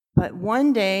 But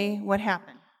one day, what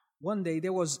happened? One day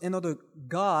there was another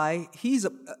guy. He's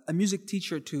a music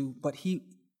teacher too, but he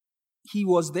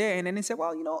was there, and then he said,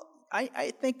 well,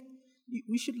 I think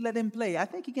we should let him play. I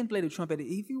think he can play the trumpet.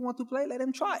 If you want to play, let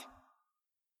him try.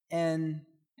 And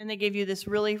they gave you this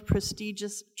really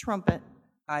prestigious trumpet.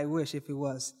 I wish if it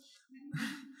was.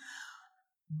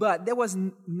 But there was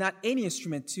not any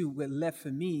instrument too left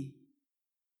for me.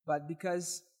 But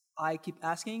because I keep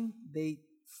asking, they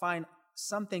find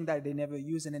something that they never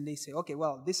use, and then they say, okay,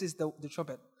 well, this is the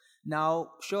trumpet.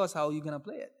 Now show us how you're going to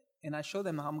play it. And I show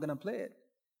them how I'm going to play it.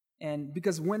 And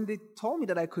because when they told me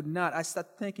that I could not, I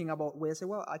started thinking about ways. I said,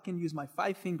 well, I can use my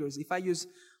 5 fingers. If I use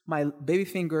my baby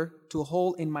finger to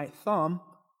hold in my thumb,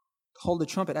 hold the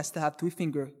trumpet, I still have 3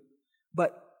 fingers.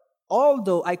 But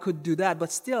although I could do that,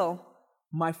 but still,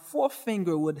 my 4th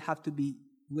finger would have to be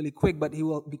really quick, but he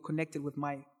will be connected with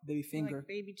my baby finger. Like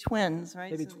baby twins, right?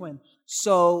 Baby twin.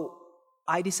 So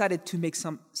I decided to make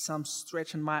some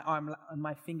stretch in my arm, on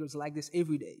my fingers like this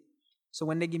every day. So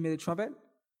when they give me the trumpet,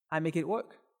 I make it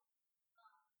work.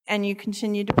 And you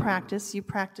continued to practice. You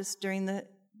practiced during the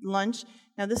lunch.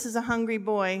 Now, this is a hungry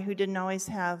boy who didn't always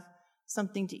have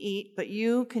something to eat, but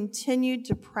you continued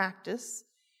to practice,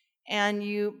 and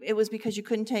it was because you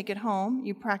couldn't take it home.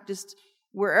 You practiced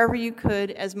wherever you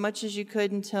could, as much as you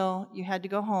could, until you had to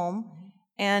go home.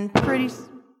 And pretty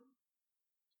soon,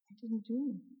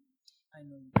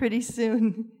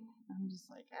 I'm just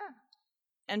like,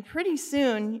 And pretty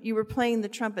soon, you were playing the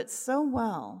trumpet so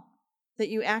well that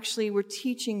you actually were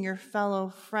teaching your fellow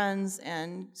friends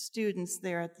and students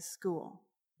there at the school.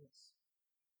 Yes.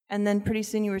 And then pretty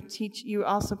soon you were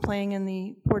also playing in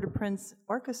the Port-au-Prince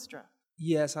Orchestra.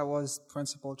 Yes, I was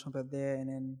principal trumpet there, and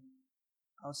then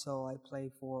also I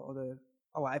played for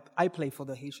I played for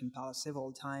the Haitian Palace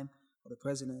several times for the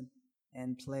president,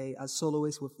 and play as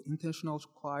soloist with intentional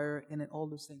choir and all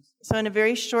those things. So in a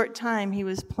very short time, he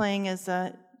was playing as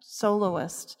a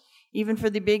soloist, even for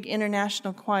the big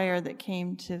international choir that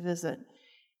came to visit.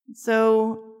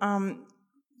 So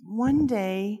one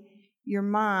day, your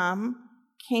mom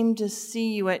came to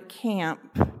see you at camp.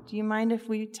 Do you mind if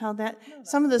we tell that?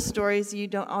 Some of the stories you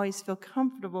don't always feel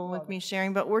comfortable with me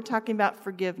sharing, but we're talking about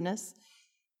forgiveness.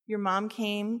 Your mom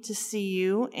came to see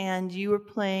you, and you were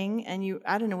playing, and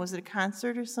I don't know, was it a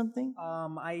concert or something?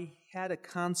 I had a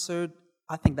concert,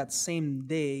 I think that same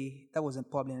day. That wasn't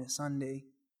probably on a Sunday.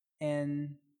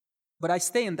 But I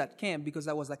stayed in that camp because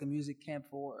that was like a music camp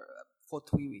for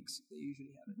 3 weeks. They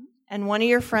usually have it. And one of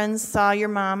your friends saw your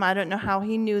mom. I don't know how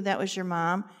he knew that was your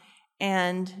mom.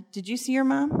 And did you see your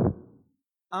mom?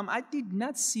 I did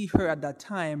not see her at that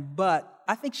time, but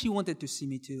I think she wanted to see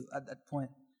me too at that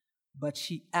point. But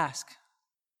she asked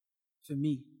for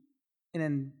me.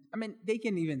 And then, they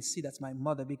can even see that's my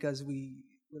mother because we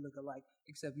look alike,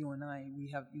 except you and I,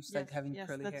 you start having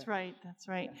curly hair. That's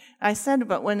right. Yeah. I said,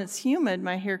 but when it's humid,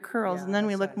 my hair curls, and then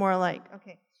we look more alike.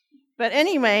 Okay. But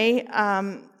anyway,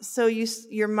 so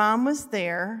your mom was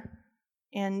there,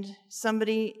 and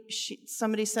somebody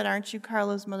said, "Aren't you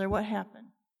Carlo's mother?" What happened?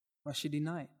 Well, she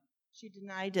denied. She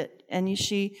denied it. And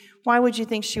why would you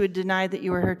think she would deny that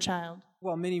you were her child?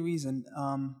 Well, many reasons.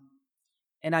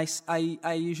 And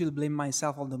I usually blame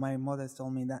myself, although my mother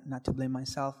told me that not to blame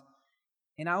myself.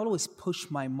 And I always push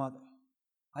my mother.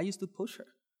 I used to push her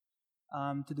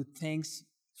to do things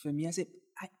for me. I said,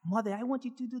 Mother, I want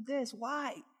you to do this.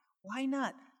 Why? Why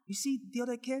not? You see, the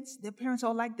other kids, their parents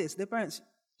are like this. That's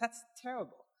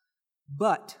terrible.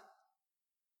 But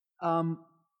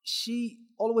she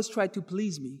always tried to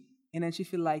please me. And then she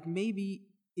felt like maybe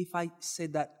if I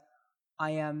said that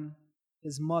I am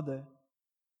his mother,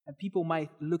 and people might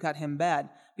look at him bad.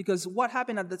 Because what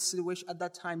happened at that situation at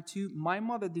that time too, my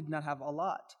mother did not have a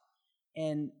lot.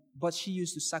 But she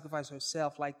used to sacrifice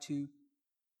herself,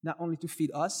 not only to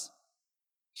feed us,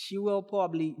 she will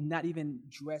probably not even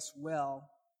dress well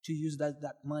to use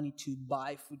that money to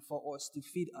buy food for us, to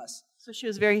feed us. So she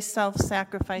was very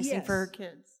self-sacrificing Yes. for her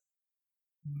kids.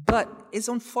 But it's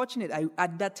unfortunate.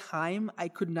 At that time, I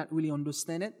could not really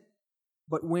understand it.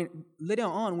 But later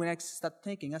on, when I started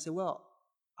thinking, I said, well,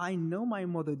 I know my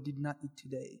mother did not eat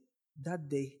today. That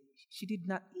day, she did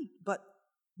not eat. But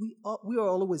we are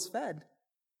always fed.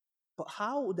 But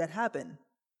how that happened?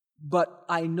 But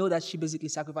I know that she basically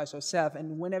sacrificed herself.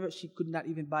 And whenever she could not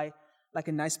even buy like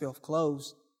a nice pair of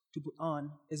clothes to put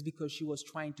on, is because she was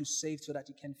trying to save so that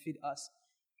she can feed us.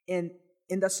 And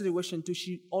in that situation too,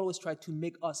 she always tried to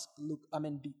make us look,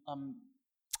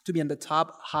 to be on the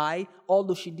top, high,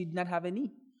 although she did not have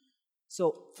any.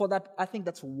 So for that, I think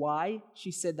that's why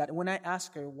she said that. When I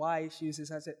asked her why she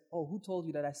uses, I said, oh, who told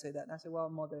you that I said that? And I said, well,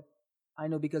 mother, I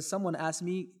know because someone asked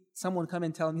me, someone come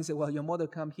and tell me, said, well, your mother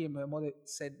come here. My mother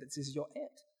said that this is your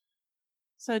aunt.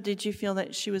 So did you feel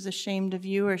that she was ashamed of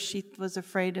you, or she was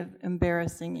afraid of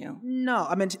embarrassing you? No,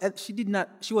 I mean,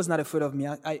 she was not afraid of me.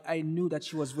 I knew that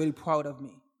she was really proud of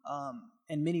me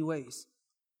in many ways.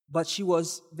 But she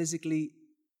was basically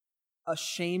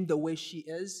ashamed the way she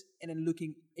is and then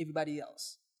looking everybody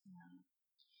else.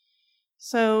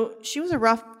 So she was a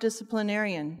rough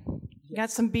disciplinarian. You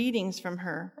got some beatings from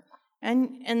her.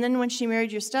 And then when she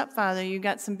married your stepfather, you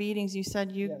got some beatings. You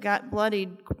said you got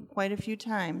bloodied quite a few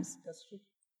times. That's true.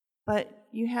 But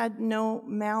you had no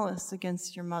malice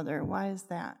against your mother. Why is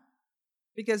that?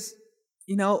 Because,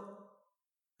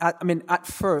 at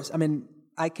first,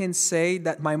 I can say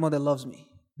that my mother loves me,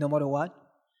 no matter what.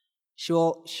 She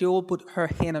will put her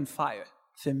hand on fire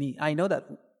for me. I know that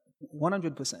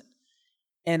 100%.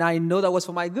 And I know that was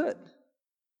for my good.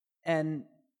 And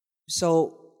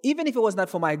so even if it was not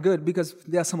for my good, because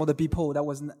there are some other people that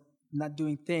was not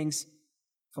doing things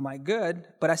for my good,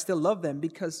 but I still love them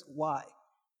because why?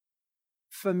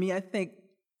 For me, I think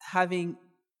having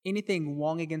anything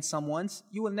wrong against someone,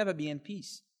 you will never be in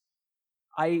peace.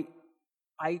 I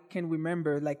can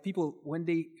remember like people when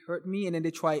they hurt me and then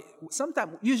they try,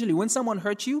 sometimes, usually when someone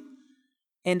hurts you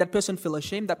and that person feels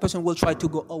ashamed, that person will try to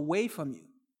go away from you.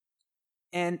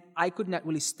 And I could not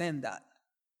really stand that.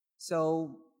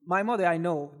 So my mother, I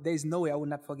know there's no way I would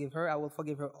not forgive her. I will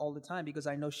forgive her all the time because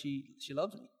I know she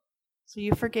loves me. So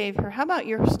you forgave her. How about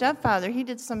your stepfather? He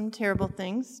did some terrible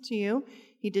things to you.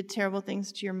 He did terrible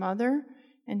things to your mother,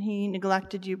 and he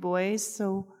neglected you boys.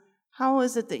 So how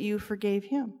is it that you forgave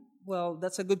him? Well,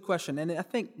 that's a good question. And I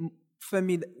think for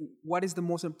me, what is the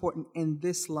most important in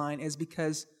this line is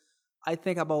because I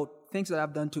think about things that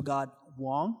I've done to God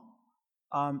wrong,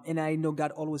 and I know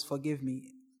God always forgive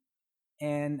me.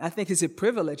 And I think it's a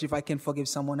privilege if I can forgive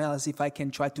someone else, if I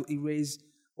can try to erase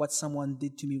what someone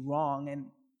did to me wrong and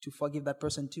to forgive that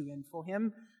person too. And for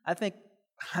him, I think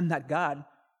I'm not God.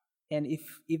 And if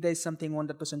there's something one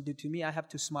that person did to me, I have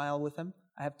to smile with him.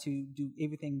 I have to do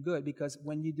everything good because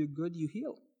when you do good, you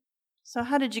heal. So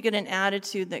how did you get an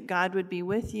attitude that God would be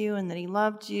with you and that he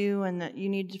loved you and that you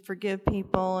need to forgive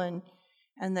people and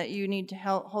that you need to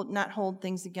not hold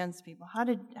things against people? How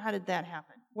did that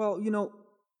happen? Well,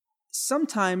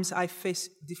 sometimes I face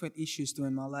different issues too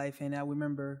in my life, and I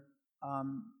remember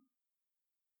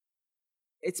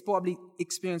it's probably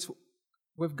experience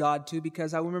with God too,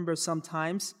 because I remember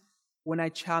sometimes when I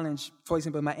challenge, for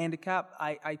example, my handicap,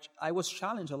 I was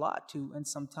challenged a lot too, and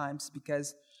sometimes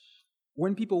because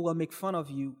when people will make fun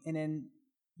of you, and then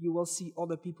you will see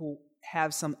other people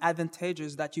have some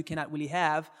advantages that you cannot really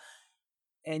have,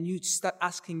 and you start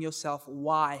asking yourself,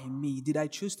 why me? Did I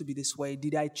choose to be this way?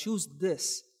 Did I choose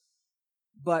this?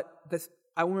 But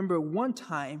I remember one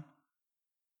time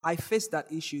I faced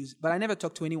that issues, but I never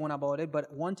talked to anyone about it.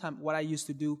 But one time, what I used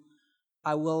to do,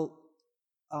 I will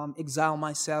exile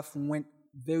myself and went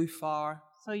very far.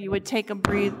 So you would take a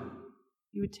breather.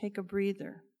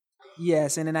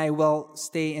 Yes, and then I will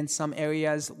stay in some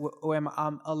areas where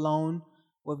I'm alone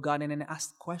with God, and then I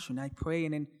ask the question. I pray,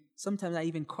 and then sometimes I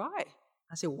even cry.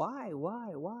 I say, why,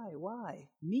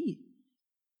 me?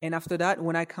 And after that,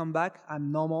 when I come back,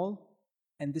 I'm normal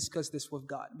and discuss this with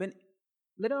God. But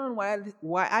later on,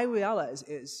 why I realize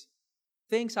is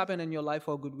things happen in your life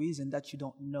for a good reason that you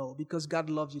don't know, because God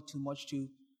loves you too much to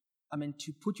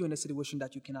put you in a situation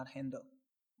that you cannot handle.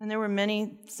 And there were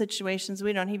many situations,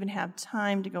 we don't even have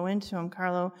time to go into them,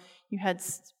 Carlo. You had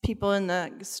people in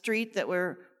the street that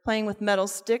were playing with metal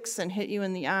sticks and hit you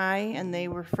in the eye, and they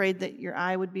were afraid that your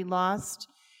eye would be lost.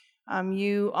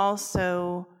 You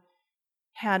also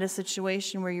had a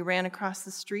situation where you ran across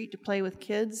the street to play with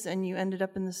kids, and you ended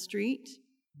up in the street,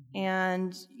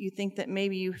 and you think that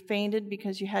maybe you fainted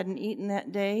because you hadn't eaten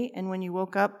that day, and when you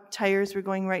woke up, tires were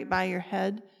going right by your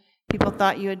head. People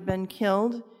thought you had been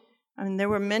killed. I mean, there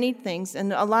were many things,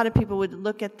 and a lot of people would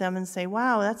look at them and say,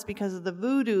 wow, that's because of the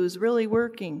voodoo's really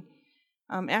working.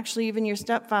 Actually, even your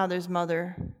stepfather's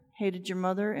mother hated your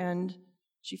mother, and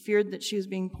she feared that she was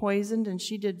being poisoned, and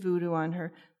she did voodoo on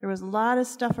her. There was a lot of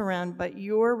stuff around, but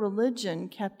your religion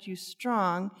kept you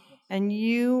strong, and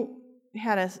you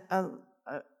had a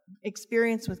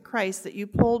experience with Christ that you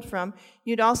pulled from.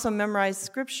 You'd also memorized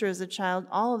scripture as a child.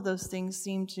 All of those things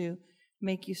seemed to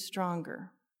make you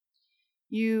stronger.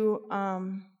 You, I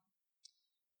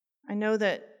know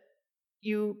that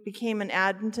you became an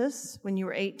Adventist when you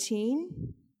were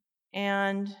 18,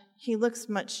 and he looks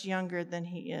much younger than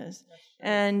he is.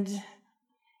 And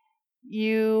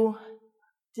you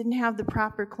didn't have the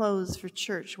proper clothes for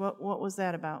church. What was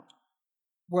that about?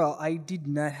 Well, I did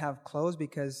not have clothes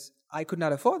because I could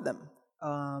not afford them.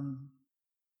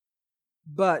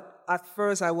 But at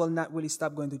first, I will not really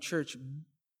stop going to church.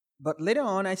 But later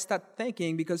on, I start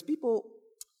thinking, because people,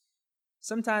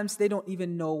 sometimes they don't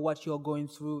even know what you're going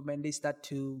through when they start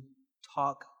to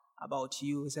talk about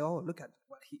you. They say, oh, look at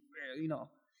what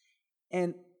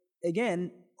And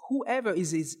again, whoever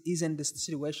is in this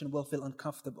situation will feel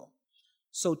uncomfortable.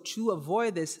 So to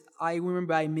avoid this, I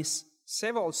remember I missed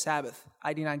several Sabbaths.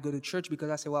 I did not go to church because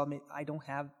I said, well, I don't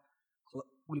have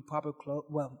really proper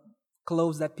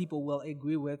clothes that people will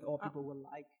agree with or people will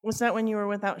like. Was that when you were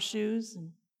without shoes?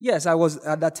 Yes, I was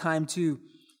at that time too.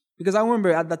 Because I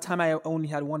remember at that time I only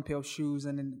had one pair of shoes,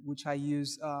 and which I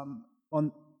use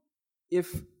on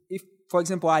if for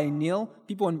example I kneel,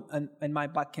 people in my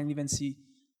back can't even see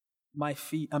my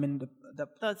feet. I mean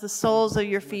the soles of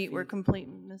your feet were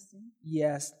completely missing.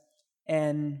 Yes,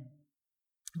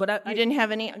 but you didn't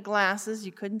have any glasses.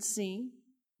 You couldn't see.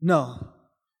 No,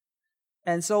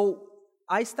 and so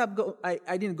I stopped.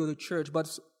 I didn't go to church, but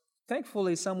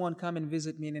thankfully someone come and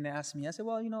visit me and asked me. I said,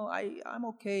 well, I'm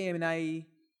okay. I mean, I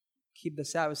keep the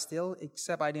Sabbath still,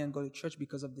 except I didn't go to church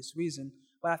because of this reason.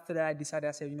 But after that, I decided,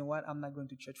 I said, you know what? I'm not going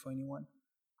to church for anyone.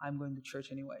 I'm going to church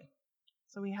anyway.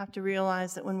 So we have to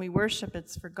realize that when we worship,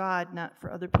 it's for God, not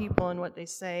for other people and what they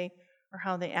say or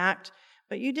how they act.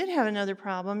 But you did have another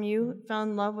problem. You fell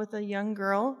in love with a young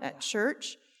girl at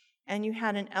church, and you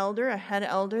had an elder, a head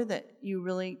elder that you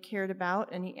really cared about,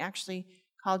 and he actually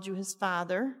called you his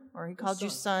father, or he called you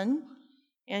son,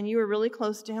 and you were really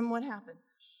close to him. What happened?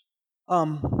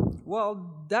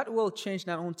 Well, that will change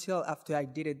not until after I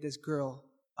dated this girl.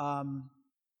 Her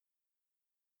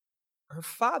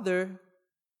father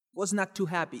was not too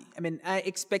happy. I mean, I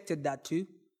expected that too,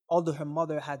 although her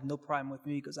mother had no problem with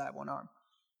me because I have one arm.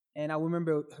 And I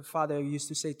remember her father used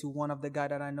to say to one of the guys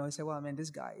that I know, he said, well, man,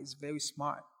 this guy is very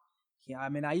smart. Yeah, I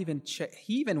mean, he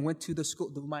even went to the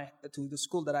school, to the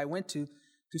school that I went to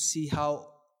see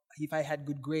if I had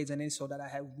good grades, and he saw that I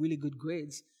had really good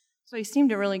grades. So he seemed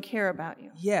to really care about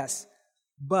you. Yes,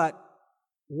 but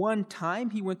one time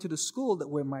he went to the school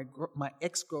where my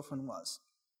ex-girlfriend was,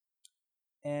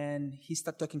 and he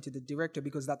started talking to the director,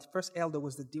 because that first elder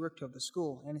was the director of the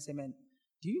school, and he said, man,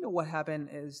 do you know what happened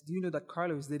do you know that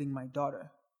Carlo is dating my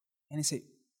daughter? And he said,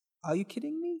 are you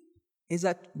kidding me? Is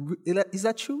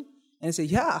that true? And he said,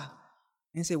 yeah.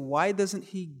 And he said, why doesn't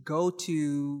he go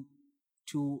to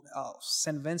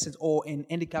St. Vincent or in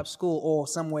handicap school or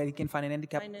somewhere he can find an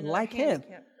handicap like him,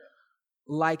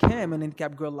 an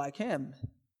handicap girl like him?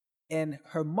 And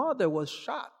her mother was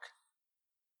shocked,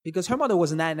 because her mother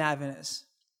was not an Adventist,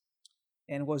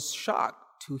 and was shocked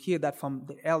to hear that from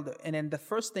the elder. And then the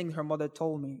first thing her mother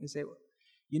told me is,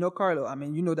 Carlo, I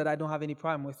mean, you know that I don't have any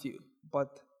problem with you,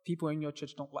 but people in your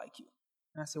church don't like you.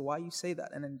 And I said, why you say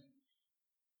that? And then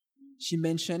she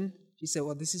said,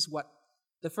 well, this is what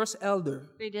the first elder.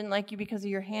 They didn't like you because of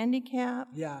your handicap?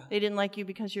 Yeah. They didn't like you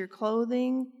because of your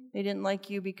clothing? They didn't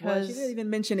like you because... Well, she didn't even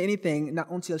mention anything,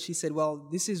 not until she said, well,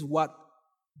 this is what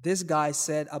this guy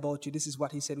said about you. This is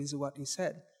what he said. This is what he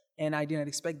said. And I didn't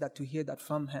expect that to hear that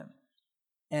from him.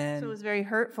 And so it was very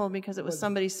hurtful because it was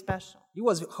somebody special. It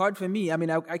was hard for me. I mean,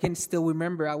 I can still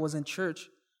remember I was in church,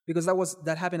 because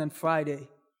that happened on Friday.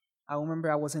 I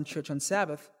remember I was in church on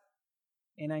Sabbath,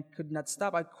 and I could not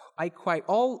stop. I cried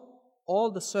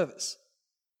all the service,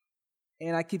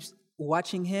 and I keep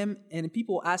watching him. And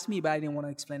people asked me, but I didn't want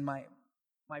to explain my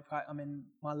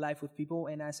life with people.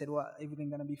 And I said, well,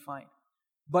 everything's gonna be fine.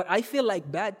 But I feel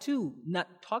like bad too, not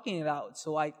talking it out.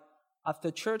 So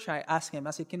after church, I asked him. I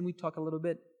said, can we talk a little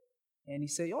bit? And he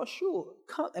said, oh, sure,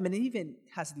 come. I mean, he even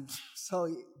has to. So,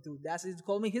 dude, he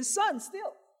called me his son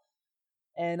still.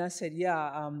 And I said,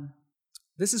 yeah,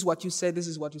 this is what you said. This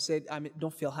is what you said. I mean,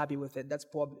 don't feel happy with it. That's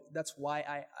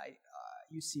why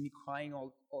you see me crying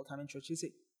all the time in church. He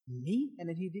said, me? And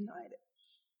then he denied it.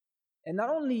 And not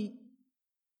only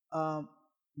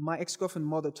my ex-girlfriend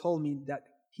mother told me that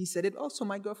he said it. Also,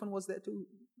 my girlfriend was there to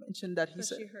mention that he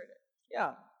said. She heard it.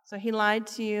 Yeah. So he lied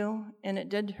to you, and it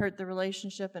did hurt the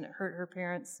relationship, and it hurt her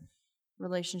parents'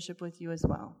 relationship with you as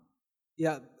well.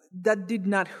 Yeah, that did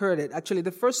not hurt it. Actually,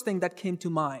 the first thing that came to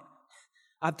mind,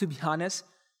 I have to be honest,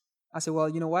 I said, well,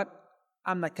 you know what?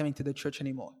 I'm not coming to the church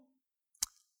anymore.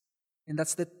 And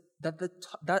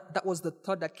that was the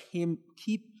thought that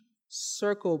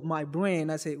circled my brain.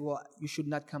 I said, well, you should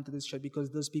not come to this church because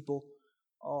those people,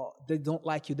 they don't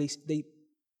like you.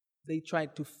 They try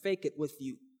to fake it with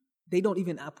you. They don't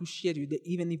even appreciate you.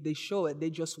 Even if they show it, they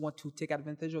just want to take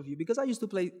advantage of you. Because I used to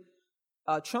play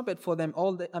trumpet for them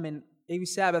every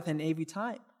Sabbath and every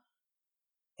time.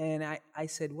 And I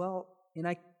said, well, and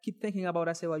I keep thinking about it.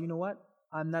 I said, well, you know what?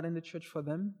 I'm not in the church for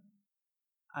them.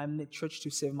 I'm in the church to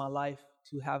save my life,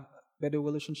 to have a better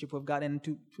relationship with God, and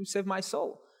to save my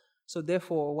soul. So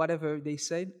therefore, whatever they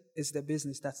say is their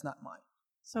business. That's not mine.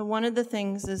 So one of the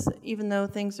things is, even though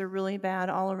things are really bad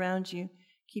all around you,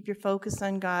 keep your focus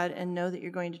on God and know that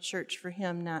you're going to church for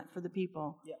Him, not for the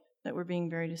people that were being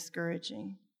very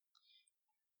discouraging.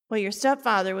 Well, your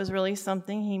stepfather was really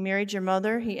something. He married your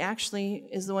mother. He actually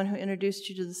is the one who introduced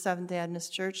you to the Seventh-day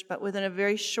Adventist Church, but within a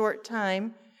very short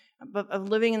time of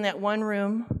living in that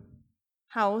one-room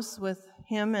house with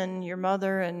him and your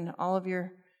mother and all of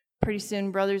your pretty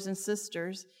soon brothers and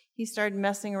sisters, he started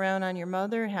messing around on your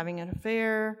mother, having an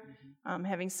affair,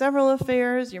 having several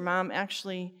affairs. Your mom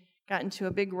actually got into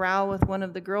a big row with one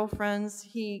of the girlfriends.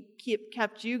 He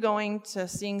kept you going to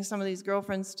seeing some of these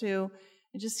girlfriends too.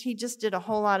 He just did a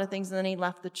whole lot of things, and then he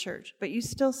left the church. But you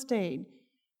still stayed.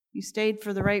 You stayed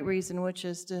for the right reason, which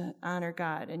is to honor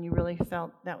God, and you really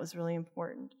felt that was really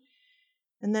important.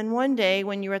 And then one day,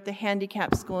 when you were at the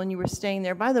handicap school and you were staying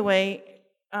there, by the way,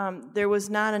 there was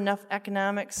not enough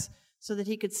economics so that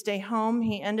he could stay home.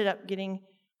 He ended up getting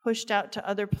pushed out to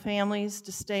other families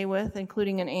to stay with,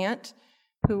 including an aunt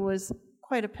who was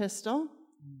quite a pistol.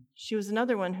 She was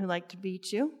another one who liked to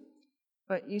beat you.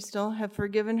 But you still have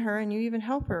forgiven her, and you even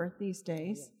help her these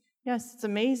days. Yes, it's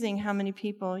amazing how many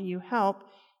people you help,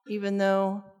 even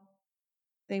though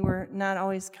they were not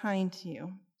always kind to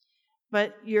you.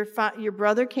 But your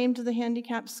brother came to the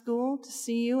handicap school to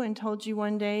see you and told you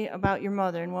one day about your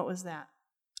mother, and what was that?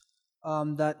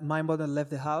 That my mother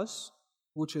left the house,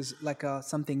 which is like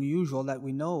something usual that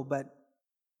we know, but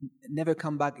never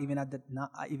come back even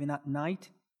at night.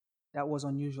 That was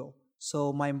unusual.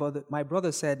 So my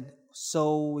brother said,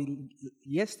 so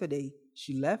yesterday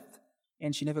she left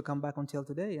and she never come back until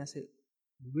today. I said,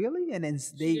 really? And then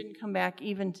she didn't come back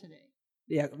even today.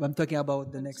 Yeah, I'm talking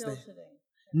about the next day. Today.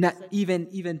 Not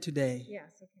even today.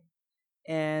 Yes, okay.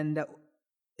 And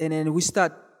then we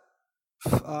start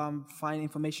find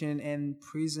information in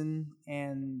prison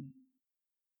and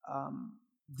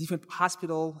different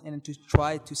hospital, and to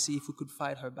try to see if we could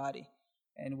find her body,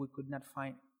 and we could not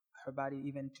find her body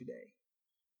even today.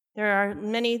 There are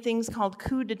many things called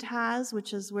coups d'etats,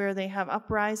 which is where they have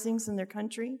uprisings in their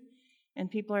country,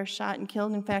 and people are shot and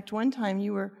killed. In fact, one time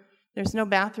there's no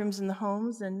bathrooms in the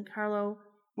homes, and Carlo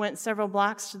went several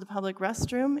blocks to the public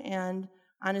restroom, and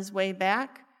on his way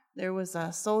back, there was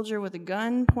a soldier with a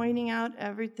gun pointing out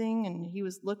everything, and he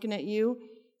was looking at you,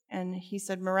 and he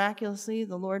said, miraculously,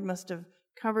 the Lord must have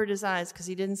covered his eyes because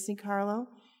he didn't see Carlo.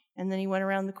 And then he went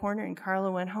around the corner, and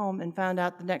Carlo went home and found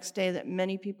out the next day that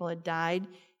many people had died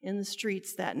in the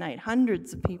streets that night.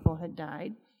 Hundreds of people had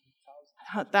died.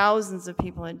 Thousands of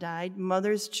people had died.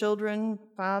 Mothers, children,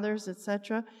 fathers,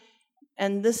 etc.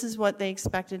 And this is what they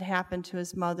expected happened to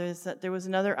his mother, is that there was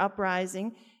another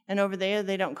uprising, and over there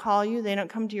they don't call you, they don't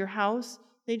come to your house,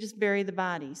 they just bury the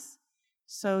bodies.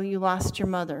 So you lost your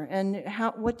mother. And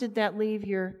what did that leave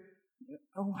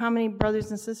how many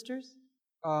brothers and sisters?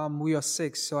 We are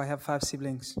 6, so I have 5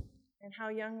 siblings. And how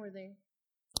young were they?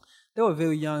 They were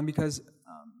very young because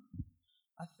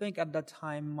I think at that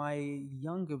time my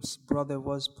youngest brother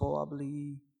was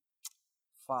probably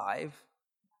 5.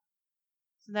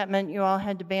 So that meant you all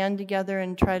had to band together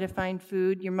and try to find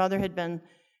food. Your mother had been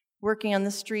working on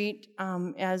the street,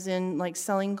 as in like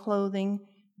selling clothing.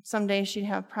 Some days she'd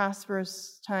have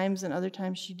prosperous times and other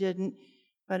times she didn't,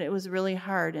 but it was really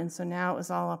hard, and so now it was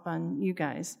all up on you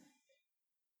guys.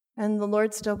 And the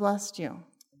Lord still blessed you.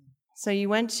 So you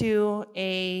went to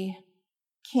a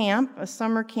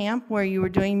summer camp where you were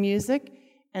doing music,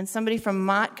 and somebody from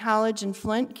Mott College in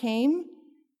Flint came,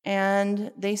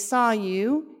 and they saw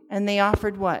you, and they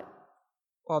offered what?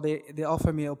 Well, they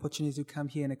offered me an opportunity to come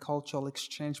here in a cultural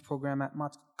exchange program at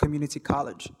Mott Community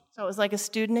College. So it was like a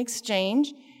student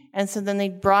exchange, and so then they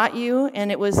brought you,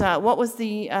 and it was, what was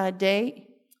the date?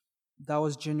 That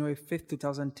was January 5th,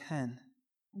 2010.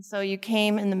 And so you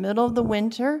came in the middle of the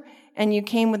winter, and you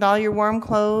came with all your warm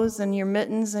clothes and your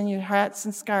mittens and your hats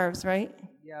and scarves, right?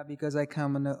 Yeah, because I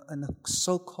come in a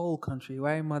so cold country,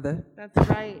 right, Mother? That's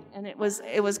right. And it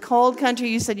was cold country.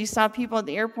 You said you saw people at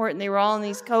the airport, and they were all in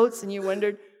these coats, and you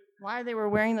wondered why they were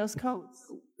wearing those coats.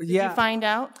 Did you find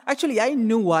out? Actually, I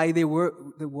knew why they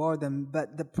wore them,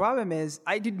 but the problem is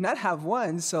I did not have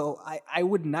one, so I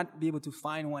would not be able to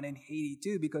find one in Haiti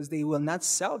too, because they will not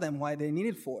sell them why they need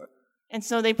it for. And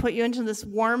so they put you into this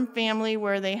warm family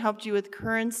where they helped you with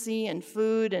currency and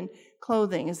food and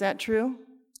clothing. Is that true?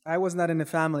 I was not in the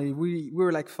family. We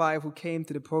were like 5 who came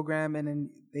to the program, and then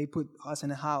they put us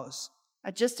in a house.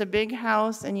 Just a big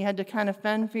house, and you had to kind of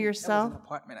fend for yourself? That was an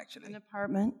apartment, actually. An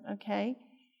apartment, okay.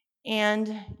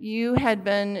 And you had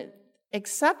been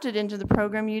accepted into the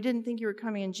program. You didn't think you were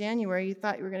coming in January. You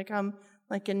thought you were going to come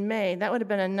like in May. That would have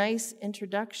been a nice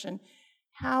introduction.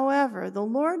 However, the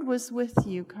Lord was with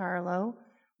you, Carlo.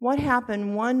 What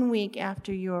happened 1 week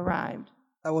after you arrived?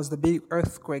 That was the big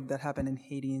earthquake that happened in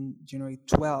Haiti in January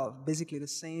 12. Basically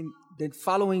the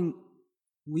following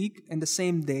week and the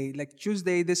same day. Like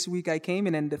Tuesday this week I came,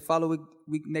 and then the following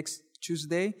week, next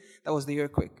Tuesday, that was the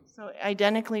earthquake. So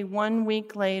identically 1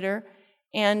 week later.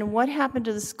 And what happened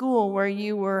to the school where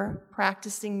you were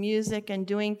practicing music and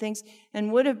doing things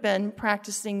and would have been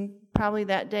practicing probably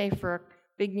that day for a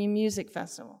big new music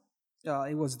festival?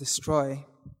 It was destroyed.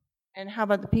 And how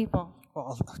about the people?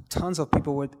 Well, tons of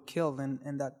people were killed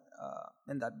in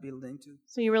that building too.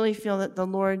 So you really feel that the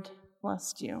Lord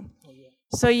blessed you. Oh, yeah.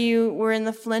 So you were in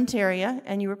the Flint area,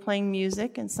 and you were playing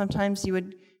music, and sometimes you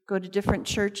would go to different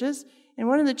churches. And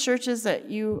one of the churches that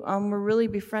you were really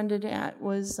befriended at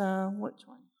was, which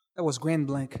one? That was Grand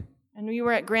Blanc. And you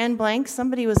were at Grand Blanc.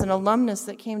 Somebody was an alumnus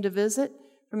that came to visit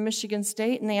from Michigan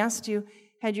State, and they asked you,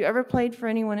 had you ever played for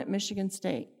anyone at Michigan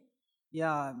State?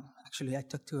 Yeah, actually, I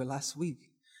talked to her last week.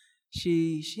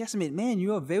 She asked me, man,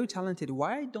 you are very talented.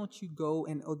 Why don't you go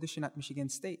and audition at Michigan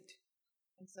State?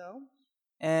 And so?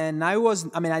 And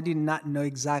I did not know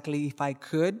exactly if I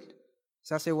could.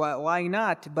 So I said, why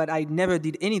not? But I never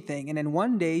did anything. And then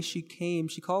one day she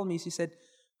called me, she said,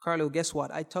 Carlo, guess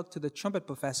what? I talked to the trumpet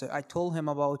professor. I told him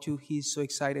about you. He's so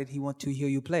excited. He wants to hear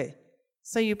you play.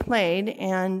 So you played,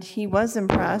 and he was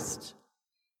impressed.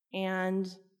 And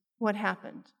what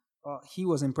happened? He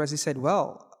was impressed. He said,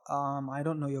 well, I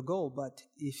don't know your goal, but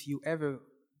if you ever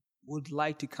would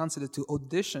like to consider to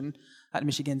audition at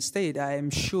Michigan State, I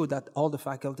am sure that all the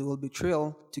faculty will be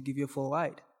thrilled to give you a full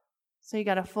ride. So you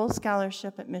got a full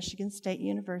scholarship at Michigan State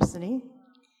University.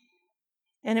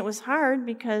 And it was hard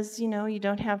because, you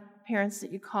don't have parents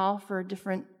that you call for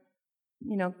different,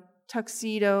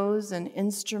 tuxedos and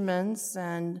instruments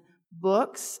and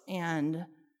books and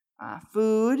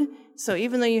food. So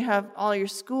even though you have all your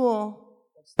school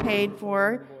paid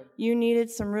for, you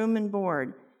needed some room and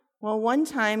board. Well, one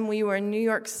time we were in New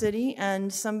York City,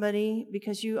 and somebody,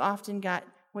 because you often got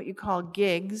what you call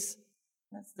gigs,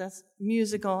 that's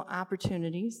musical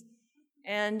opportunities,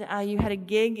 and you had a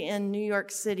gig in New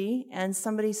York City, and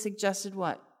somebody suggested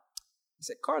what? He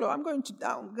said, Carlo, I'm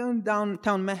going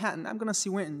downtown Manhattan. I'm going to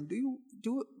see Wynton.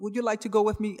 Would you like to go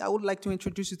with me? I would like to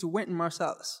introduce you to Wynton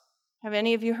Marsalis. Have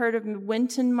any of you heard of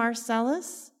Wynton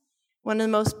Marsalis? One of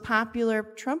the most popular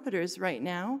trumpeters right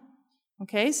now.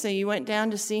 Okay, so you went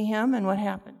down to see him, and what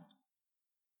happened?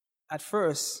 At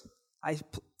first,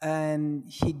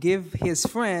 he gave his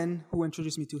friend who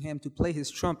introduced me to him to play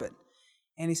his trumpet.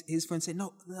 And his friend said,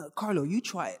 no, Carlo, you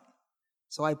try it.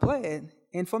 So I played,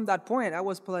 and from that point, I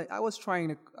was trying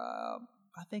to,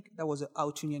 I think that was an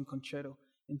Altunian concerto,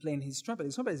 and playing his trumpet.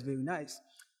 His trumpet is very nice.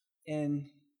 And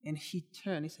he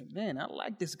turned, he said, man, I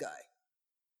like this guy.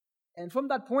 And from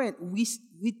that point, we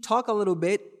talk a little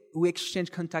bit, we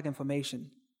exchanged contact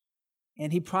information.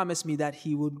 And he promised me that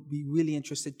he would be really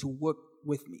interested to work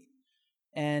with me.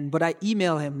 But I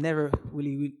emailed him, never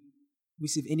really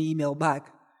received any email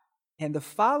back. And the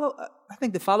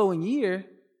following year,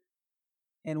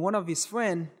 and one of his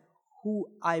friends, who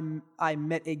I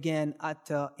met again at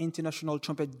the International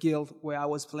Trumpet Guild where I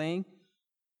was playing,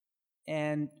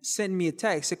 and sent me a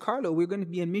text, said, Carlo, we're going to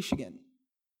be in Michigan.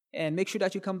 And make sure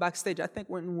that you come backstage. I think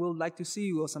Wynton would like to see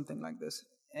you or something like this.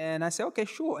 And I said, okay,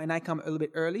 sure. And I come a little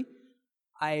bit early.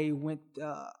 I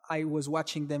was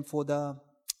watching them for the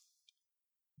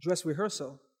dress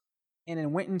rehearsal. And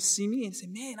then went and see me and said,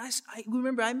 man, I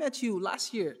remember I met you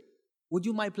last year. Would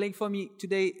you mind playing for me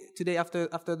today after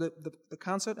the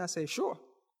concert? I said, sure.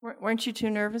 Weren't you too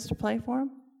nervous to play for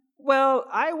him? Well,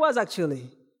 I was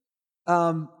actually.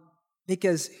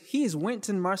 Because he is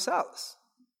Wynton Marsalis.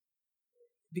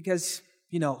 Because,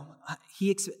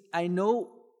 I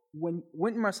know when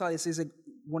Wynton Marsalis is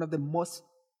one of the most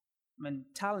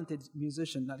talented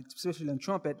musician, like especially on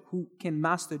trumpet, who can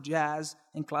master jazz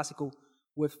and classical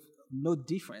with no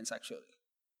difference, actually.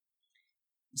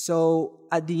 So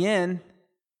at the end,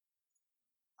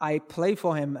 I played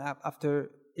for him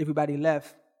after everybody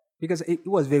left because it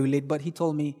was very late, but he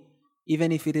told me,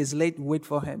 even if it is late, wait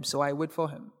for him. So I wait for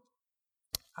him.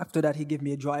 After that, he gave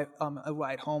me a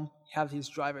ride home, have his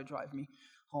driver drive me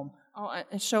home. Oh,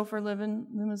 a chauffeur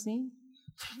limousine?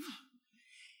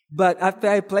 But after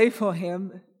I played for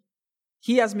him,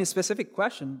 he asked me a specific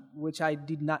question, which I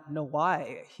did not know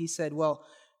why. He said, well,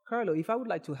 Carlo, if I would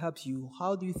like to help you,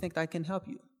 how do you think I can help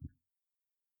you?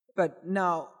 But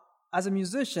now, as a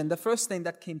musician, the first thing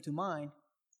that came to mind,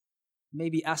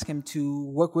 maybe ask him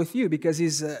to work with you because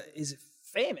he's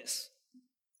famous.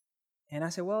 And I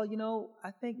said, well,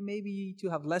 I think maybe to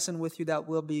have lesson with you, that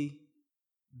will be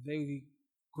very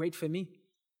great for me.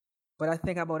 But I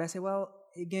think about it, I said, well,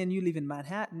 again, you live in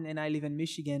Manhattan and I live in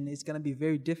Michigan. It's going to be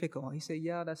very difficult. He said,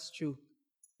 yeah, that's true.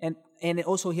 And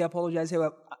also he apologized. He said,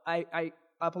 well, I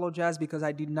apologize because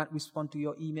I did not respond to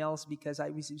your emails because I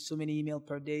receive so many emails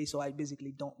per day, so I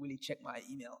basically don't really check my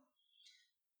email.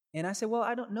 And I said, well,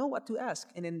 I don't know what to ask.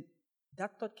 And then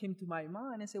that thought came to my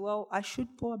mind. I said, well, I should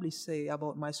probably say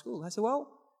about my school. I said, well,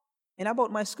 and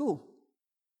about my school.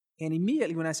 And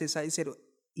immediately when I said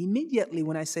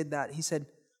that, he said,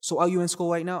 so are you in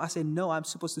school right now? I said, no, I'm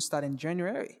supposed to start in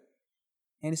January.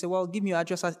 And he said, well, give me your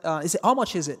address. He said, how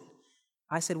much is it?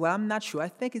 I said, well, I'm not sure. I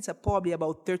think it's probably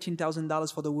about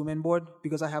 $13,000 for the women board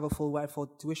because I have a full ride for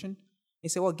tuition. He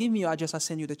said, well, give me your address. I'll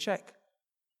send you the check.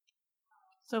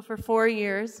 So for 4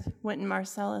 years, Wynton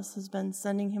Marcellus has been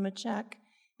sending him a check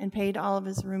and paid all of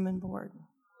his room and board.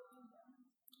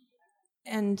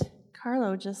 And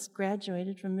Carlo just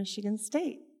graduated from Michigan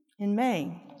State in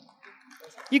May.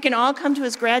 You can all come to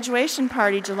his graduation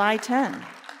party July 10.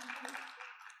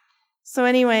 So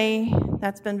anyway,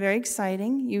 that's been very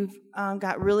exciting. You've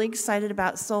got really excited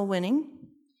about soul winning,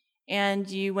 and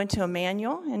you went to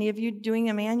Emmanuel. Any of you doing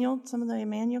Emmanuel, some of the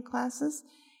Emmanuel classes?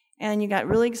 And you got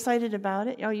really excited about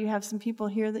it. Oh, you have some people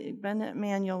here that have been at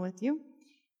Emmanuel with you.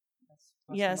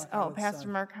 Yes. Pastor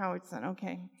Mark Howardson.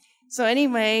 Okay. So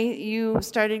anyway, you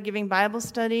started giving Bible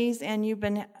studies, and you've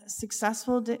been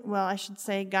successful. I should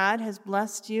say God has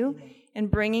blessed you in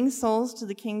bringing souls to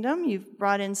the kingdom. You've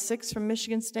brought in 6 from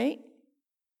Michigan State.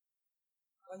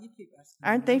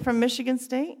 Aren't they from Michigan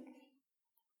State?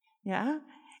 Yeah.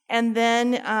 And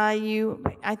then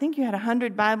I think you had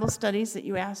 100 Bible studies that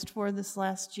you asked for this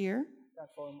last year.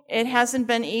 It hasn't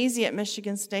been easy at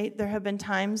Michigan State. There have been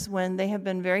times when they have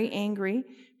been very angry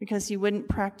because you wouldn't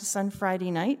practice on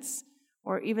Friday nights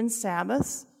or even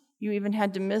Sabbaths. You even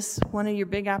had to miss one of your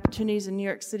big opportunities in New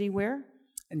York City where?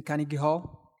 In Carnegie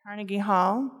Hall. Carnegie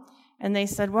Hall. And they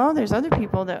said, well, there's other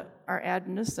people that are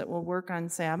Adventists that will work on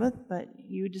Sabbath, but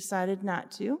you decided not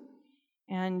to,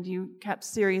 and you kept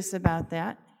serious about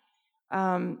that.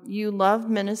 You love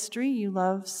ministry. You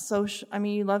love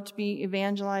you love to be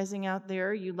evangelizing out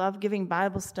there. You love giving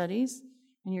Bible studies,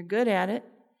 and you're good at it.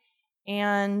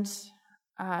 And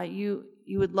you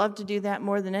would love to do that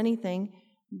more than anything,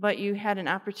 but you had an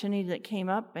opportunity that came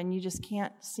up, and you just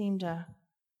can't seem to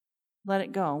let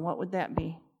it go. What would that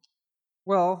be?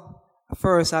 Well,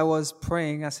 first I was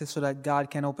praying, I said, so that God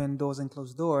can open doors and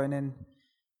close doors, and then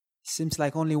it seems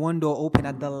like only one door opened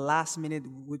at the last minute,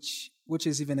 which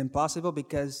is even impossible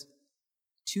because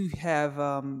to have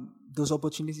those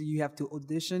opportunities, you have to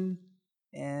audition,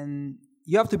 and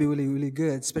you have to be really, really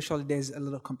good, especially there's a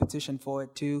little competition for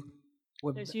it too.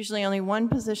 There's usually only one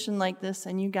position like this,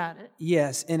 and you got it.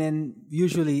 Yes, and then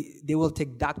usually they will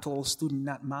take doctoral students,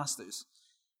 not masters.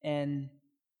 And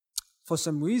for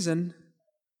some reason,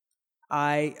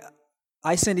 I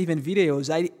sent even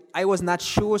videos. I was not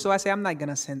sure, so I said, I'm not going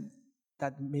to send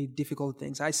that many difficult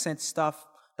things. I sent stuff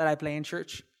that I play in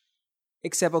church,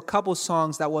 except a couple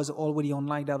songs that was already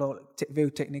online that are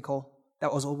very technical,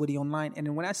 that was already online. And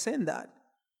then when I sent that,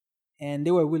 and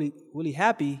they were really, really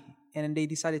happy, and then they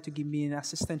decided to give me an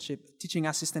teaching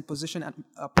assistant position at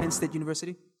Penn State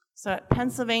University. So at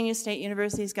Pennsylvania State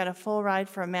University, he's got a full ride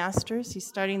for a master's. He's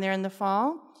starting there in the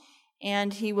fall,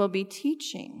 and he will be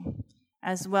teaching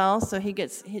as well. So he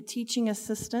gets a teaching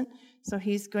assistant. So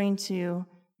he's going to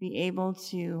be able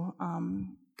to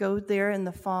go there in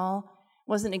the fall.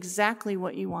 Wasn't exactly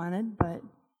what you wanted,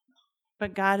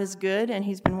 but God is good, and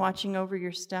he's been watching over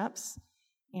your steps.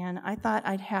 And I thought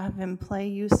I'd have him play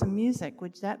you some music.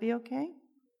 Would that be okay?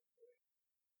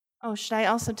 Oh, should I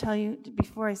also tell you,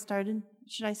 before I started,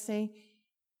 should I say,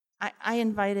 I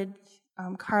invited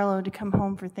Carlo to come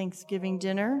home for Thanksgiving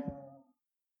dinner.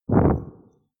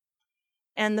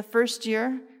 And the first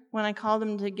year, when I called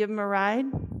him to give him a ride,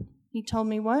 He told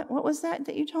me, what? What was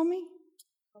that you told me?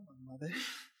 Come on, Mother.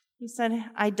 He said,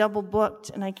 I double booked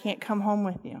and I can't come home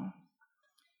with you.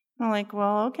 I'm like,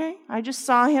 well, okay. I just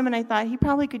saw him and I thought he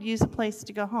probably could use a place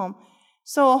to go home.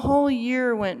 So a whole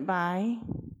year went by.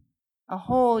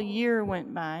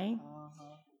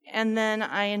 And then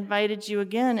I invited you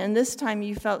again, and this time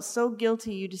you felt so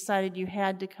guilty you decided you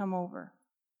had to come over.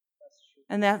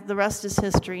 And that the rest is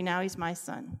history. Now he's my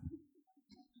son.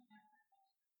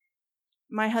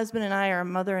 My husband and I are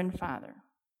mother and father.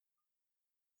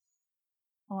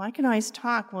 Well, I can always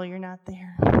talk while you're not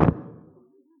there.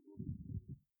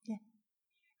 Yeah.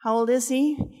 How old is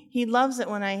he? He loves it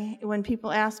when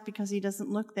people ask because he doesn't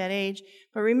look that age.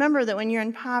 But remember that when you're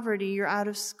in poverty, you're out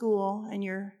of school and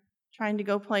you're trying to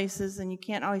go places and you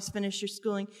can't always finish your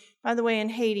schooling. By the way, in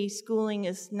Haiti, schooling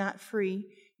is not free.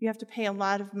 You have to pay a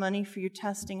lot of money for your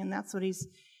testing, and that's what he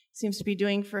seems to be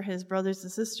doing for his brothers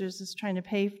and sisters, is trying to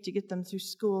pay to get them through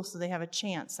school so they have a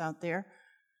chance out there.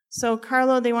 So,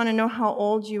 Carlo, they want to know how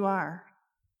old you are.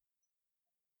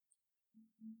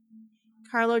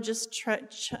 Carlo just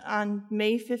on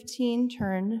May 15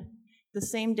 turned, the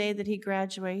same day that he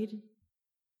graduated,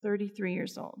 33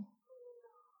 years old.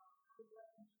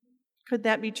 Could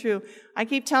that be true? I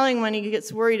keep telling him when he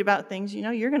gets worried about things,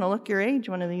 you're going to look your age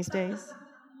one of these days.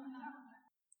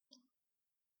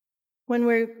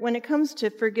 When it comes to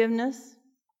forgiveness,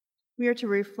 we are to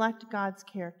reflect God's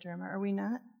character, are we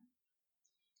not?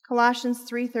 Colossians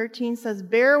 3:13 says,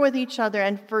 bear with each other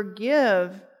and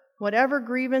forgive whatever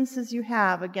grievances you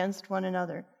have against one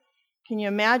another. Can you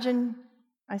imagine?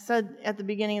 I said at the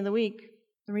beginning of the week,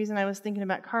 the reason I was thinking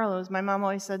about Carlo is my mom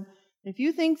always said, if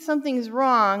you think something's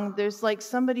wrong, there's like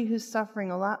somebody who's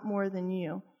suffering a lot more than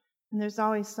you. And there's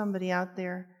always somebody out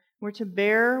there. We're to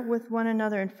bear with one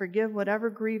another and forgive whatever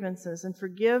grievances, and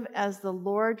forgive as the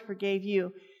Lord forgave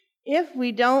you. If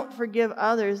we don't forgive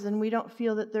others, then we don't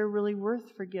feel that they're really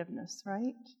worth forgiveness,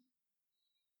 right?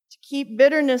 To keep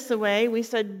bitterness away, we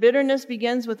said bitterness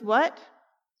begins with what?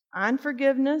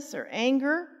 Unforgiveness or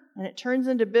anger, and it turns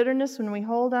into bitterness when we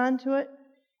hold on to it.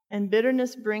 And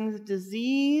bitterness brings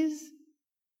disease,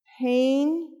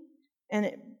 pain,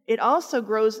 and it also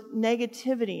grows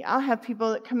negativity. I'll have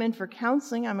people that come in for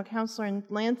counseling. I'm a counselor in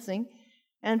Lansing.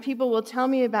 And people will tell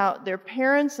me about their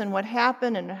parents and what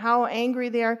happened and how angry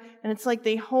they are. And it's like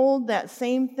they hold that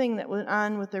same thing that went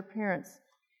on with their parents.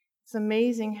 It's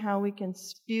amazing how we can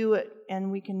spew it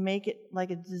and we can make it like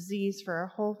a disease for our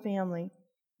whole family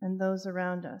and those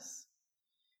around us.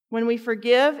 When we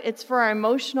forgive, it's for our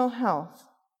emotional health,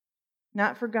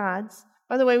 not for God's.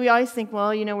 By the way, we always think,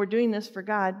 well, we're doing this for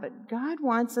God, but God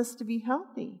wants us to be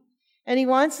healthy. And He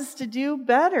wants us to do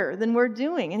better than we're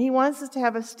doing. And He wants us to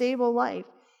have a stable life.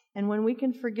 And when we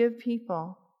can forgive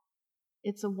people,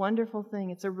 it's a wonderful thing.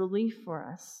 It's a relief for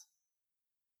us.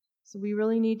 So we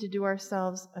really need to do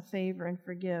ourselves a favor and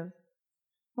forgive.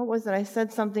 What was it? I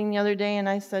said something the other day and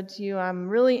I said to you, I'm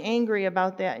really angry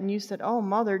about that. And you said, oh,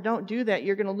 Mother, don't do that.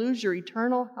 You're going to lose your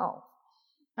eternal health.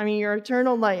 Your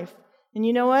eternal life. And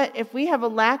you know what? If we have a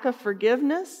lack of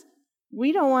forgiveness,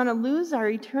 we don't want to lose our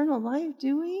eternal life,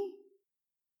 do we?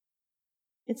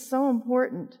 It's so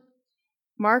important.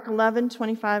 Mark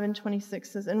 11:25 and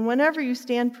 26 says, and whenever you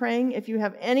stand praying, if you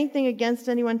have anything against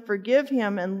anyone, forgive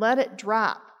him and let it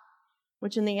drop,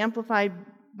 which in the Amplified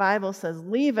Bible says,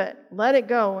 leave it, let it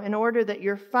go, in order that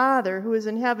your Father who is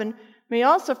in heaven may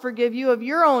also forgive you of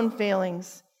your own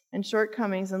failings and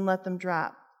shortcomings and let them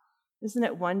drop. Isn't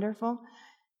it wonderful?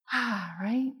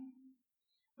 Right?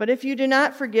 But if you do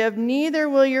not forgive, neither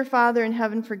will your Father in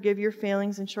heaven forgive your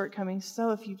failings and shortcomings.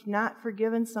 So if you've not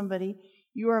forgiven somebody,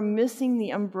 you are missing the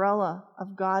umbrella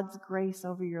of God's grace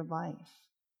over your life.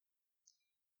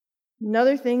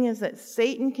 Another thing is that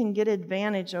Satan can get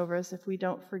advantage over us if we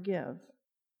don't forgive.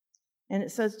 And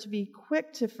it says to be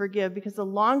quick to forgive, because the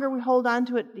longer we hold on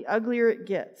to it, the uglier it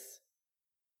gets.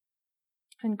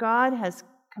 And God has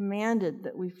commanded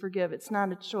that we forgive. It's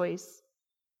not a choice.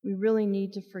 We really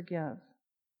need to forgive.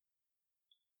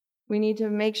 We need to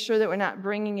make sure that we're not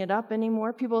bringing it up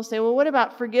anymore. People say, well, what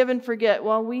about forgive and forget?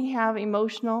 Well, we have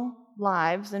emotional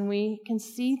lives and we can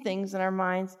see things in our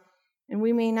minds, and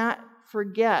we may not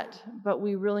forget, but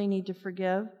we really need to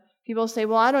forgive. People say,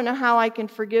 well, I don't know how I can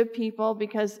forgive people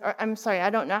I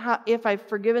don't know how if I've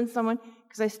forgiven someone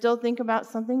because I still think about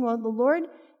something. Well, the Lord,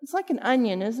 it's like an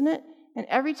onion, isn't it? And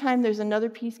every time there's another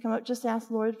piece come up, just ask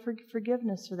the Lord for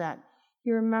forgiveness for that.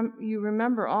 You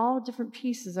remember all different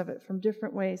pieces of it from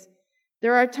different ways.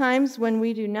 There are times when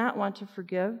we do not want to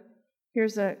forgive.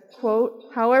 Here's a quote,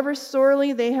 however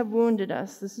sorely they have wounded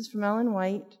us. This is from Ellen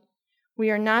White. We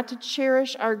are not to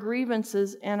cherish our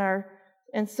grievances and our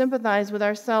and sympathize with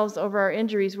ourselves over our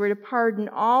injuries. We're to pardon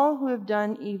all who have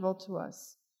done evil to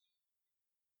us.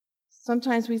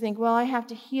 Sometimes we think, well, I have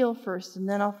to heal first and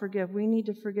then I'll forgive. We need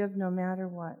to forgive no matter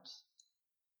what.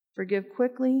 Forgive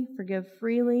quickly, forgive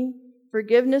freely.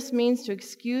 Forgiveness means to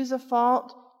excuse a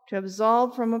fault, to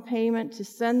absolve from a payment, to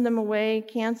send them away,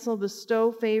 cancel,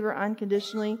 bestow favor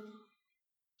unconditionally.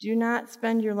 Do not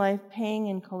spend your life paying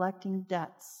and collecting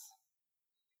debts.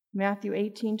 Matthew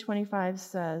 18:25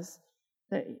 says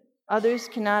that others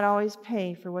cannot always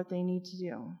pay for what they need to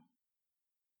do.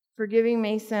 Forgiving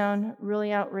may sound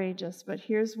really outrageous, but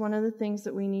here's one of the things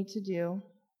that we need to do,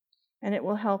 and it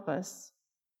will help us.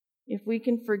 If we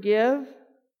can forgive,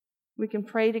 we can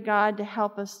pray to God to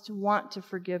help us to want to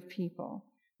forgive people.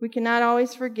 We cannot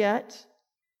always forget.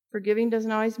 Forgiving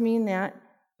doesn't always mean that,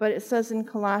 but it says in in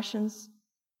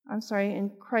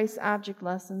Christ's object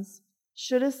lessons,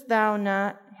 shouldest thou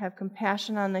not have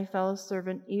compassion on thy fellow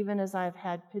servant, even as I have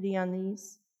had pity on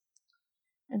these?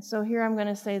 And so here I'm going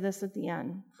to say this at the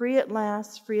end. Free at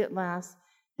last, free at last.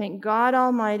 Thank God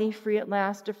Almighty, free at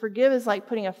last. To forgive is like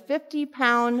putting a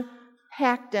 50-pound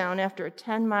pack down after a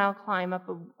 10-mile climb up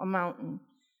a mountain.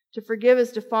 To forgive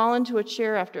is to fall into a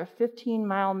chair after a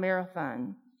 15-mile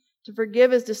marathon. To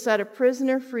forgive is to set a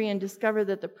prisoner free and discover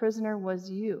that the prisoner was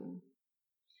you.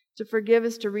 To forgive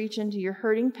is to reach into your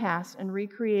hurting past and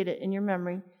recreate it in your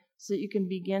memory so that you can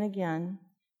begin again.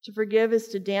 To forgive is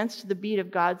to dance to the beat of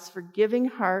God's forgiving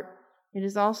heart. It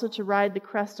is also to ride the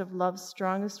crest of love's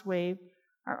strongest wave.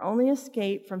 Our only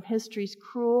escape from history's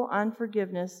cruel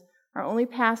unforgiveness, our only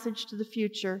passage to the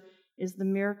future, is the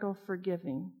miracle of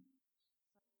forgiving.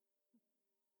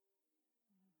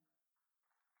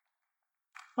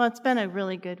 Well, it's been a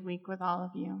really good week with all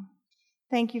of you.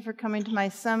 Thank you for coming to my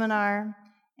seminar,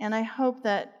 and I hope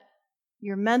that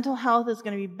your mental health is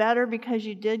going to be better because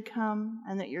you did come,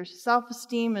 and that your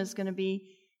self-esteem is going to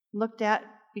be looked at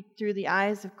through the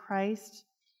eyes of Christ,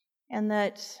 and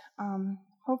that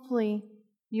hopefully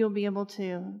you'll be able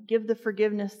to give the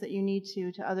forgiveness that you need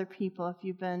to other people if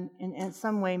you've been in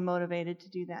some way motivated to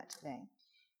do that today.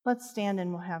 Let's stand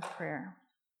and we'll have prayer.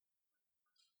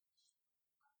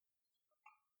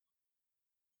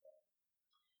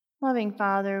 Loving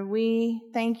Father, we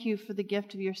thank you for the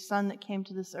gift of your Son that came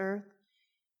to this earth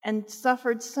and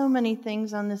suffered so many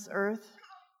things on this earth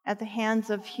at the hands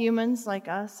of humans like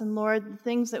us. And Lord, the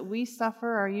things that we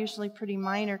suffer are usually pretty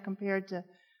minor compared to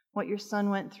what your Son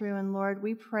went through. And Lord,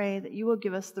 we pray that you will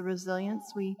give us the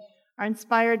resilience. We are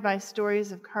inspired by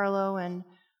stories of Carlo and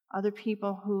other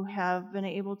people who have been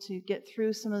able to get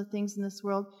through some of the things in this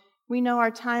world. We know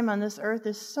our time on this earth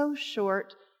is so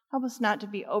short. Help us not to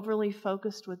be overly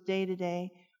focused with day to day,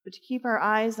 but to keep our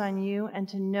eyes on you and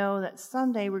to know that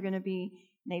someday we're going to be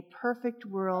in a perfect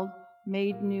world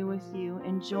made new with you,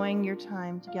 enjoying your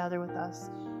time together with us.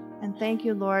 And thank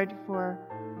you, Lord, for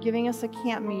giving us a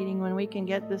camp meeting when we can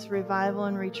get this revival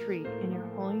and retreat. In your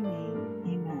holy name,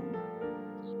 amen.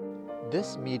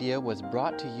 This media was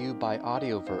brought to you by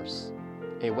Audioverse,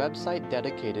 a website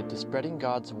dedicated to spreading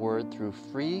God's Word through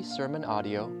free sermon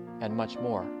audio and much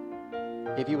more.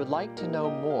 If you would like to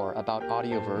know more about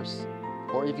Audioverse,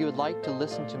 or if you would like to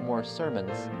listen to more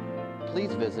sermons,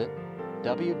 please visit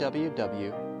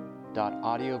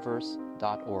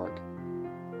www.audioverse.org.